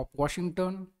 Life of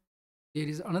Washington. There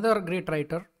is another great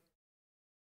writer,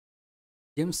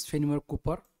 James Fenimore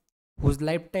Cooper, whose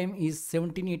lifetime is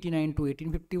 1789 to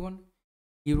 1851.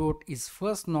 He wrote his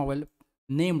first novel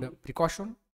named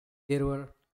Precaution. There were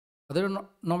other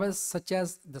novels such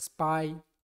as The Spy,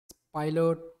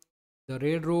 Pilot, The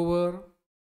Red Rover,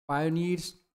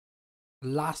 Pioneers,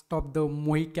 Last of the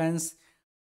Mohicans,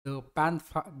 the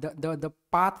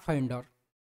Pathfinder,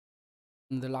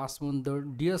 and the last one, The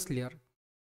Deer Slayer.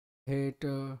 It,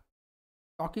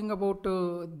 talking about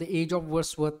the age of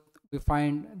Wordsworth, we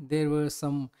find there were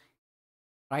some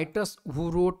writers who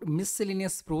wrote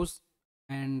miscellaneous prose,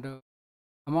 and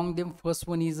among them, first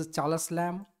one is Charles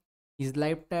Lamb. His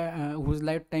lifetime, whose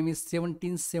lifetime is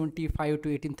 1775 to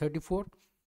 1834.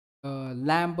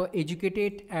 Lamb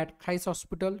educated at Christ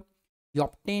Hospital. He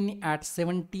obtained at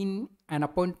 17 an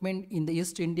appointment in the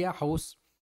East India House.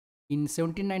 In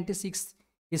 1796,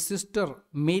 his sister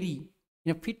Mary,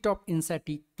 in a fit of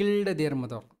insanity, killed their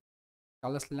mother.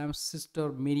 Charles Lamb's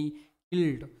sister Mary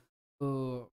killed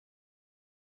uh,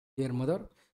 their mother,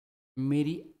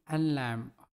 Mary Ann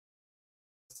Lamb.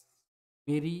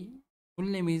 Mary, full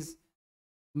name is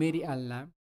Mary Ann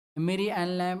Lamb. Mary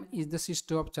Ann Lamb is the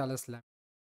sister of Charles Lamb.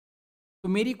 So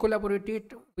Mary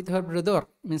collaborated with her brother,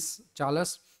 Miss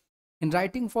Charles, in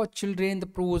writing for children the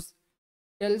prose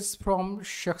Tales from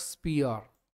Shakespeare,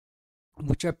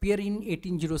 which appeared in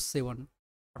 1807.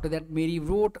 After that, Mary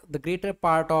wrote the greater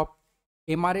part of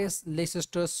MRS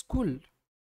Leicester School.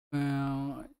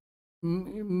 Uh,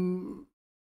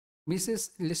 Mrs.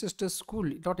 Leicester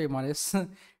School, not MRS,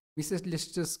 Mrs.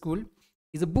 Leicester School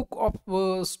is a book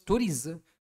of stories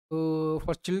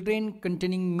for children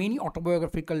containing many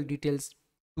autobiographical details,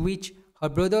 to which her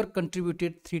brother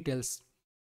contributed three tales.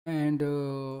 And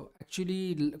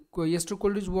actually, Yester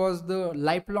Coleridge was the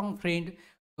lifelong friend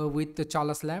with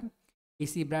Charles Lamb.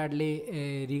 A.C.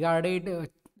 Bradley regarded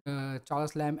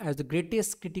Charles Lamb as the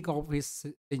greatest critic of his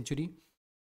century,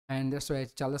 and that's why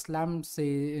Charles Lamb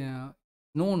say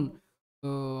known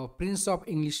prince of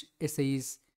English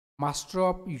essays, master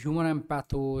of humor and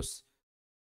pathos.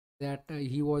 That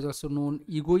he was also known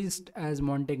egoist as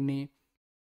Montaigne.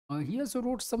 He also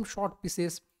wrote some short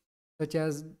pieces such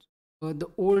as The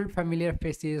Old Familiar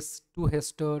Faces, To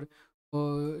Hester,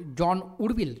 John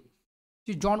Woodville.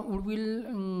 See, John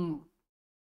Woodville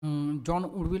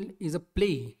is a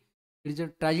play. It is a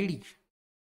tragedy,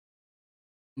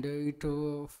 and it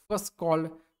first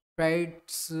called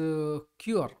Pride's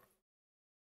Cure.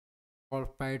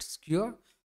 Called Pride's Cure.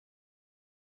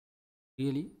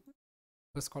 Really,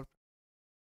 first called.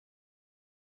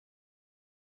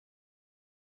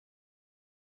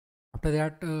 After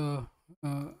that,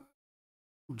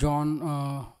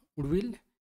 John Woodville,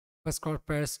 first called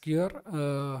Pride's Cure.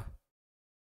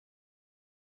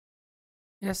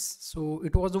 Yes, so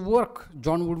it was a work.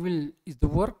 John Woodville is the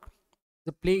work.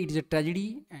 The play it is a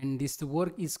tragedy, and this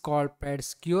work is called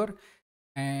Pride's Cure,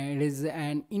 and it is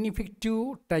an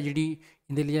ineffective tragedy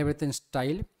in the Elizabethan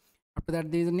style. After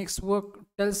that, there is the next work,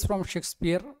 Tales from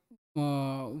Shakespeare,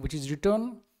 which is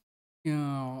written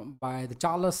by the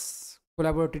Charles,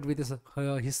 collaborated with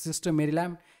his sister Mary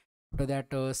Lamb. After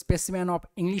that, specimen of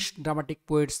English dramatic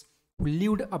poets who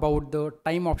lived about the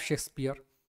time of Shakespeare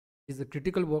is a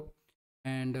critical work,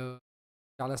 and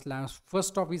Charles Lamb's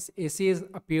first of his essays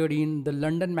appeared in the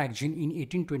London Magazine in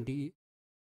 1820.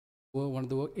 One of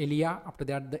the work Elia. After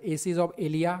that, the essays of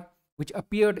Elia, which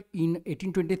appeared in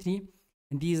 1823.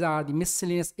 And these are the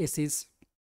miscellaneous essays.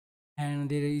 And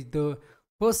there is the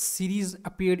first series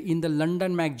appeared in the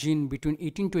London Magazine between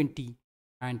 1820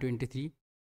 and 23.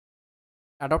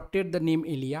 Adopted the name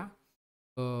Elia.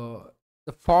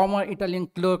 The former Italian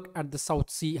clerk at the South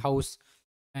Sea House,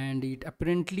 and it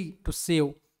apparently to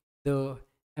save the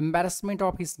embarrassment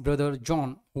of his brother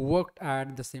John, who worked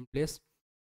at the same place.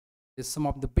 Some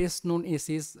of the best known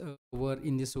essays were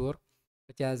in this work,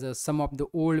 such as some of the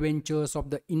old ventures of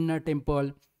the Inner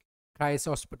Temple, Christ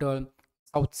Hospital,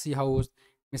 South Sea House,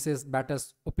 Mrs.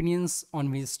 Batter's opinions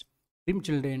on his grim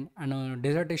children, and a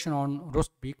dissertation on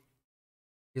roast beef.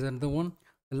 Is another one,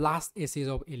 the last essays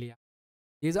of Elia.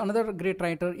 There is another great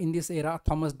writer in this era,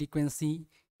 Thomas De Quincey.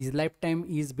 His lifetime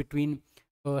is between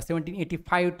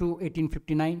 1785 to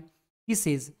 1859. He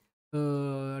says,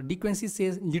 De Quincey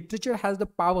says, literature has the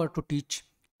power to teach,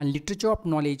 and literature of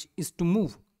knowledge is to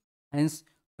move. Hence,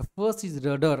 the first is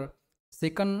rudder,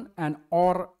 second an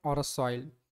oar or a soil.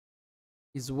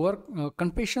 His work,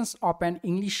 Confessions of an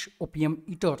English Opium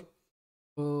Eater,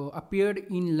 appeared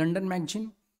in London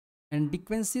Magazine, and De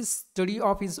Quincey's study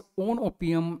of his own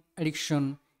opium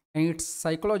addiction and its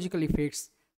psychological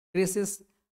effects traces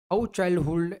how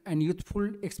childhood and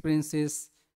youthful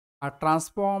experiences are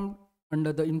transformed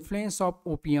under the influence of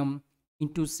opium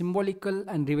into symbolical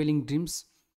and revealing dreams.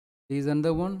 There is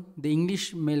another one, The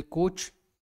English Male Coach,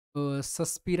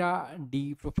 Suspira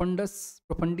de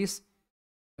Profundis,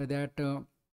 that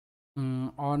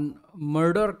on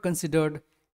murder considered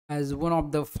as one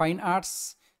of the fine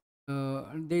arts.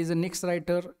 There is a next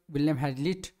writer, William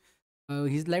Hazlitt.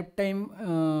 His lifetime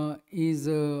is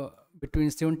between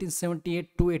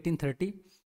 1778 to 1830.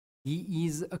 He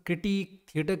is a critic,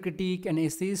 theater critic, and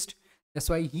essayist. That's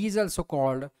why he is also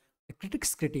called the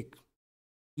critic's critic.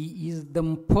 He is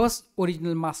the first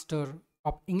original master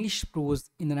of English prose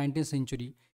in the 19th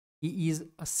century. He is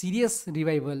a serious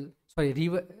rival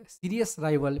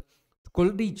to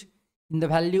Coleridge in the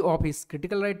value of his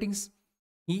critical writings.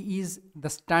 He is the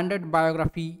standard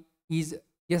biography. Is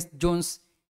Yes, Jones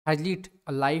Hazlitt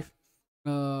a life.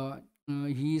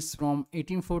 He is from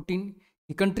 1814.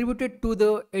 He contributed to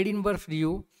the Edinburgh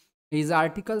Review. His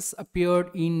articles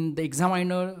appeared in the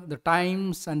Examiner, the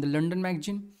Times, and the London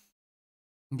Magazine.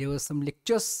 There were some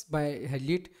lectures by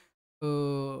Hazlitt.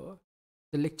 The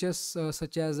lectures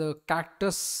such as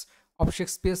Cactus of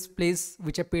Shakespeare's plays,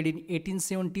 which appeared in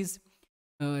 1870s.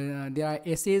 There are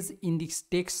essays in these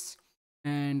texts,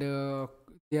 and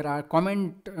there are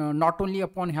comment not only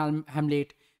upon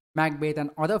Hamlet, Macbeth, and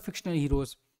other fictional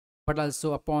heroes, but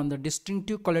also upon the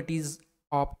distinctive qualities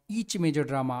of each major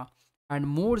drama, and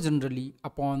more generally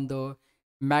upon the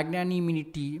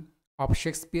magnanimity of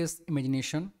Shakespeare's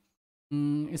imagination.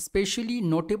 Especially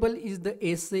notable is the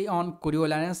essay on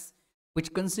Coriolanus,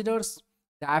 which considers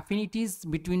the affinities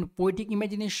between poetic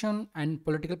imagination and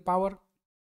political power.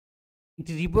 It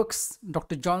rebukes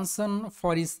Dr. Johnson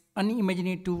for his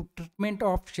unimaginative treatment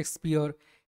of Shakespeare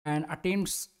and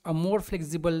attempts a more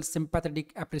flexible,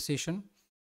 sympathetic appreciation.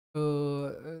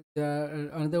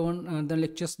 Another one, the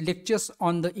lectures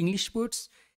on the English poets.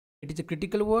 It is a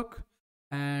critical work,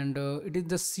 and it is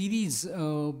the series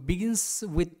begins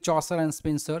with Chaucer and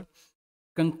Spenser,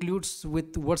 concludes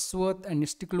with Wordsworth and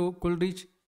Coleridge.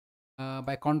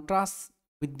 By contrast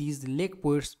with these lake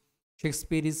poets,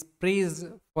 Shakespeare is praised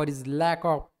for his lack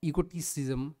of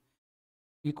egotism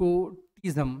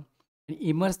and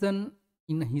immersion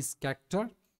in his character.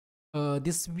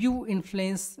 This view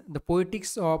influenced the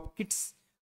poetics of kids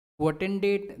who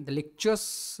attended the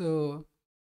lectures.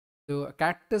 The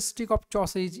characteristic of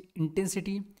Chaucer is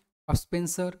intensity of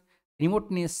Spenser,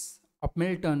 remoteness of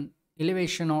Milton,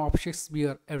 elevation of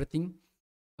Shakespeare, everything.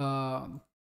 Uh,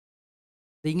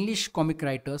 the English comic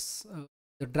writers,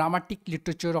 the dramatic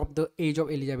literature of the age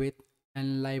of Elizabeth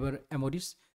and Liber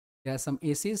Amoris. There are some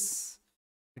essays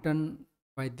written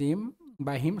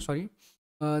by him. Sorry,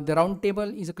 the Round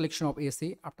Table is a collection of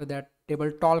essay. After that,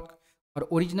 Table Talk or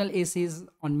original essays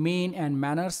on men and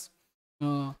manners.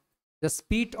 Uh, the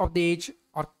Spirit of the Age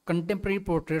or contemporary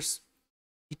portraits.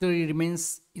 Literary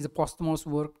Remains is a posthumous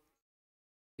work.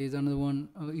 There is another one.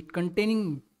 It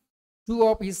containing two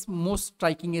of his most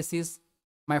striking essays,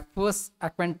 My First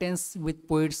Acquaintance with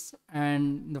Poets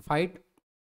and the Fight.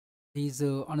 Is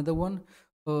another one.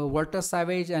 Walter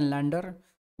Savage and Lander,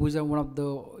 who is one of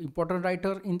the important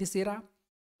writer in this era.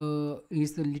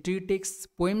 His literary texts,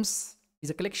 poems, is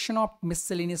a collection of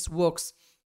miscellaneous works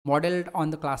modeled on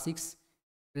the classics.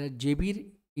 Jabir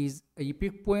is a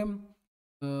epic poem.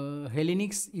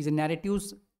 Hellenics is a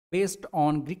narratives based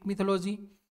on Greek mythology.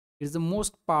 It is the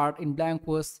most part in blank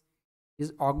verse.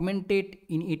 Is augmented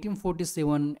in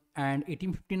 1847 and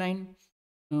 1859.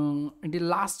 In the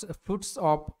last fruits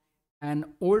of an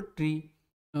old tree.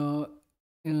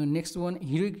 Next one,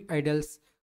 Heroic Idols.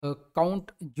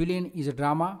 Count Julian is a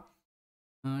drama.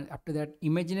 After that,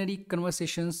 Imaginary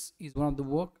Conversations is one of the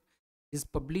work. Is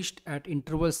published at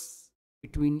intervals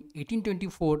between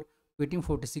 1824 to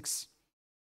 1846.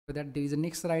 So that there is a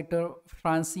next writer,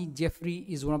 Francis Jeffrey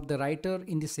is one of the writer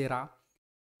in this era.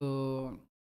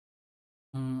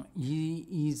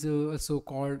 He is also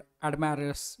called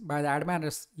Admirers. By the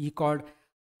Admirers, he called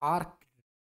Arc.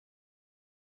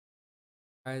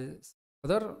 As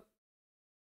other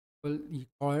people, he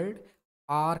called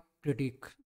Arc critic.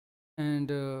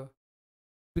 And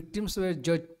victims were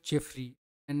Judge Jeffrey.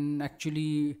 And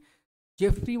actually,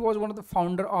 Jeffrey was one of the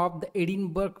founder of the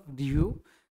Edinburgh Review,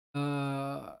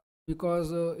 uh,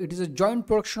 because it is a joint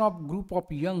production of group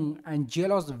of young and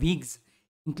jealous Whigs,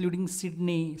 including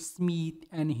Sidney Smith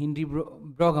and Henry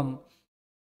Brougham.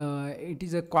 It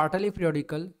is a quarterly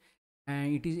periodical,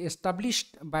 and it is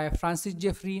established by Francis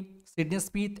Jeffrey, Sidney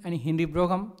Smith, and Henry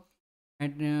Brougham,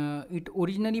 and it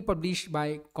originally published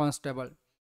by Constable.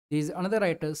 There is another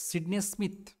writer, Sidney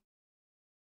Smith.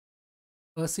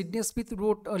 Sidney Smith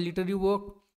wrote a literary work,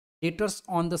 Letters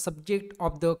on the Subject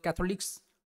of the Catholics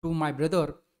to My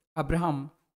Brother Abraham,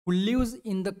 who lives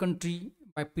in the country,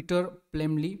 by Peter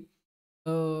Plumley.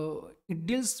 It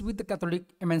deals with the Catholic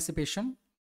emancipation.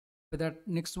 With that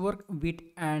next work, Wit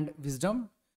and Wisdom.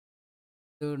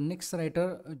 The next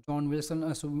writer, John Wilson,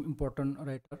 also important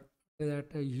writer.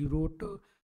 That he wrote,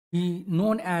 he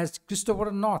known as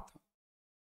Christopher North,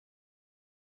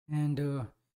 and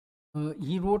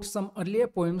he wrote some earlier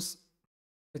poems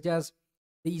such as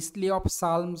The Islay of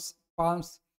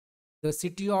Palms, The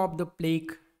City of the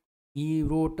Plague. He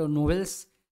wrote novels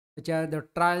such as The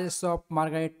Trials of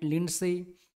Margaret Lindsay.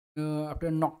 After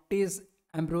Noctes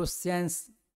Ambrosians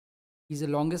is the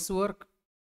longest work.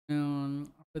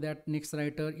 After that, next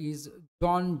writer is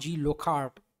John G.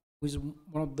 Lockhart, who is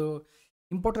one of the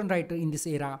important writer in this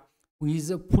era.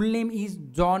 His full name is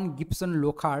John Gibson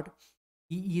Lockhart.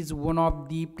 He is one of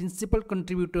the principal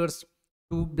contributors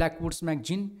to Blackwood's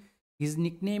magazine. His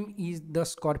nickname is the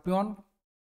Scorpion.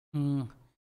 Mm,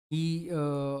 he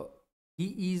uh,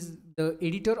 he is the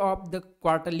editor of the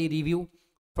Quarterly Review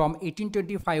from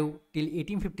 1825 till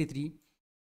 1853.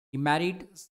 He married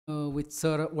with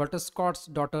Sir Walter Scott's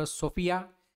daughter Sophia.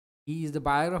 He is the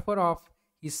biographer of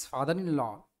his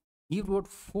father-in-law. He wrote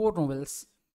four novels.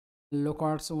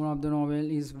 Lockhart's one of the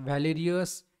novel is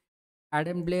Valerius,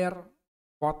 Adam Blair.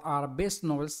 Both are best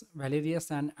novels.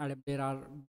 Valerius and Adam Blair are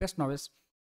best novels.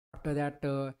 After that,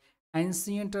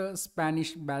 Ancient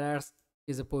Spanish Ballads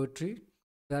is a poetry.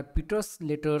 Peter's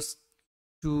Letters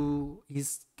to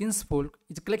His Kinsfolk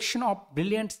is a collection of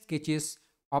brilliant sketches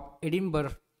of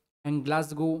Edinburgh and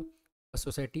Glasgow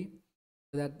society.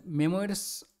 That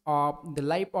Memoirs of the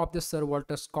Life of the Sir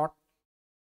Walter Scott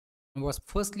was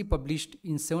firstly published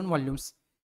in 7 volumes.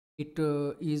 It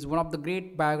is one of the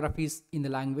great biographies in the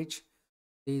language.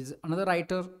 There is another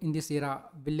writer in this era,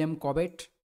 William Cobbett.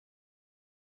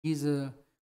 He is a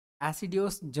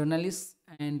assiduous journalist,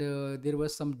 and there were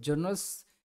some journals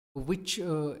which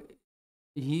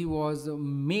he was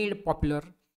made popular,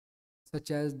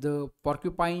 such as the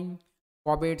Porcupine,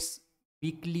 Cobbett's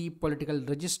Weekly Political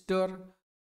Register.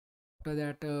 After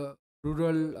that,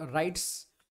 Rural Rights.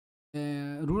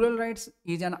 Rural Rights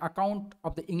is an account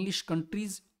of the English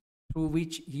countries through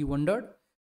which he wandered.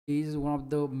 He is one of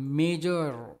the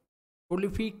major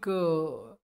prolific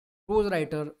prose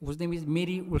writer whose name is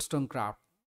Mary Wollstonecraft.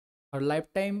 Her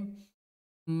lifetime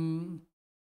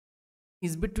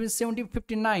is between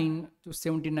 1759 to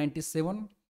 1797.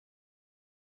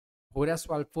 Horace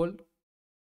Walpole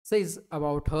says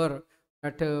about her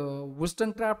that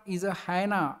Wollstonecraft is a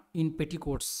hyena in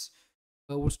petticoats.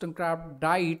 Wollstonecraft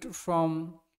died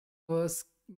from uh,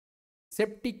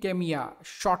 septicemia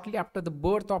shortly after the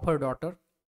birth of her daughter,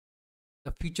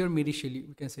 the future Mary Shelley.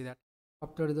 We can say that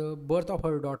after the birth of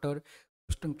her daughter,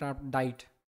 Wollstonecraft died.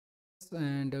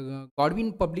 And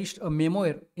Godwin published a memoir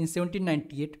in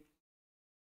 1798,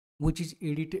 which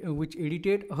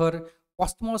edited her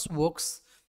posthumous works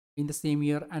in the same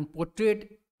year and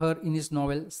portrayed her in his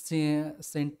novel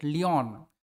Saint Leon.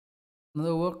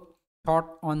 Another work,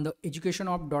 Thought on the Education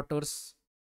of Daughters,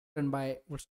 written by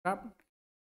Wollstonecraft.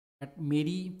 That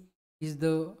Mary is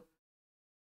the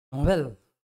novel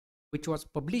which was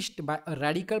published by a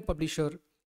radical publisher,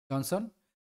 Johnson.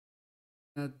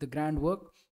 The grand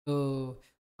work, A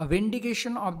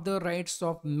Vindication of the Rights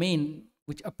of Men,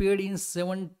 which appeared in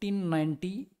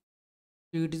 1790.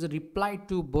 So it is a reply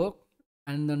to Burke.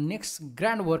 And the next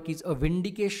grand work is A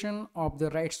Vindication of the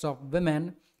Rights of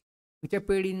Women, which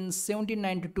appeared in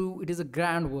 1792. It is a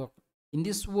grand work. In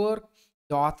this work,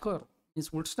 the author,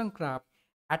 Miss Wollstonecraft,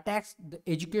 attacks the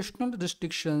educational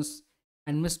restrictions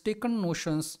and mistaken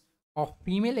notions of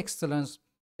female excellence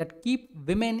that keep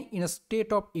women in a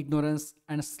state of ignorance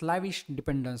and slavish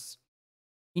dependence.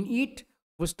 In it,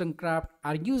 Wollstonecraft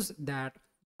argues that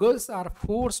girls are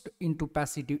forced into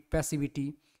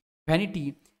passivity,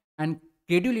 vanity, and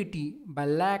credulity by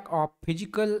lack of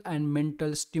physical and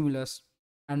mental stimulus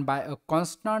and by a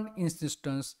constant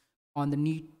insistence on the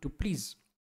need to please.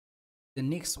 The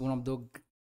next one of the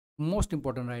most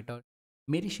important writer,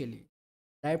 Mary Shelley.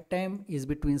 Lifetime is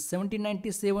between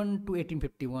 1797 to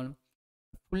 1851.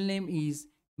 Full name is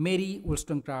Mary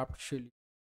Wollstonecraft Shelley.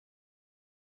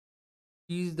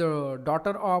 She is the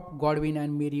daughter of Godwin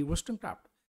and Mary Wollstonecraft.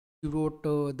 She wrote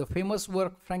the famous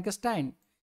work Frankenstein.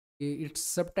 Its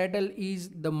subtitle is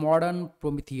The Modern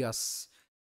Prometheus.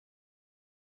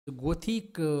 The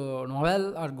Gothic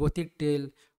novel or Gothic tale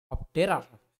of terror.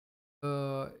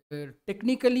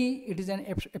 Technically, it is an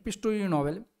epistolary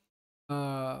novel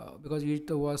because it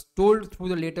was told through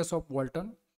the letters of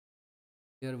Walton.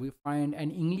 Here we find an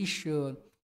English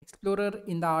explorer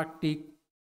in the Arctic.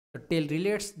 The tale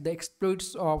relates the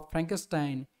exploits of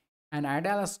Frankenstein, an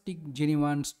idealistic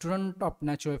genuine student of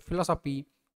natural philosophy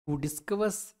who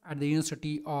discovers at the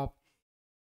University of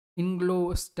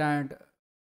Ingolstadt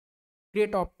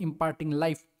create of imparting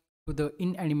life to the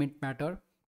inanimate matter.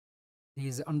 There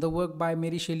is another work by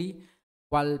Mary Shelley,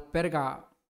 Valperga,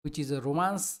 which is a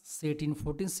romance set in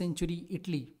 14th century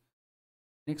Italy.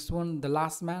 Next one, The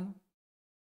Last Man,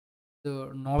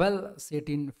 the novel set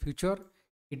in future.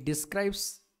 It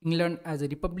describes England as a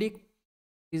republic,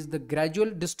 is the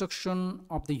gradual destruction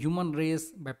of the human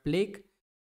race by plague.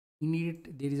 In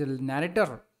it, there is a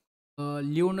narrator,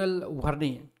 Lionel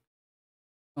Verne.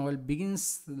 Novel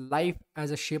begins life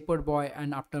as a shepherd boy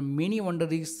and after many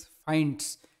wanderings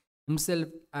finds himself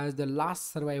as the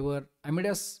last survivor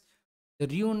amidst the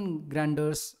ruined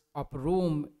grandeurs of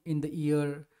Rome in the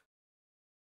year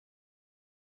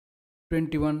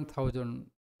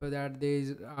 21,000. So that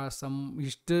there are some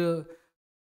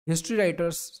history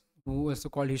writers who also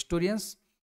called historians.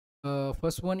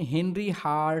 First one, Henry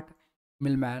Hart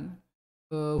Millman,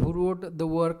 who wrote the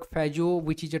work Fagio,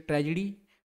 which is a tragedy.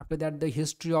 After that, the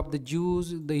history of the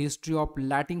Jews, the history of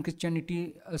Latin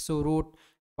Christianity, also wrote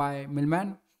by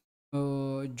Millman.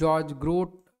 George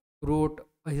Grote wrote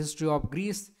a history of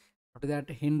Greece. After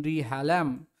that, Henry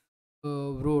Hallam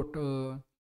wrote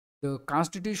the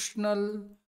constitutional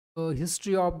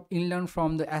history of England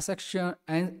from the accession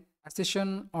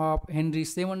of Henry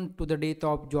VII to the death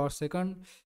of George II.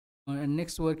 And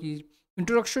next work is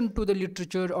Introduction to the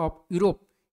Literature of Europe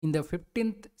in the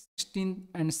 15th, 16th,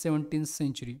 and 17th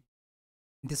century.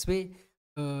 This way,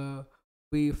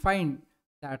 we find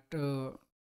that the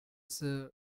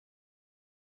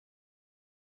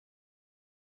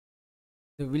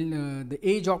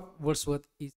age of Wordsworth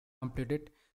is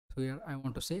completed. So here I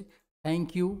want to say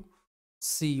thank you.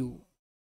 See you.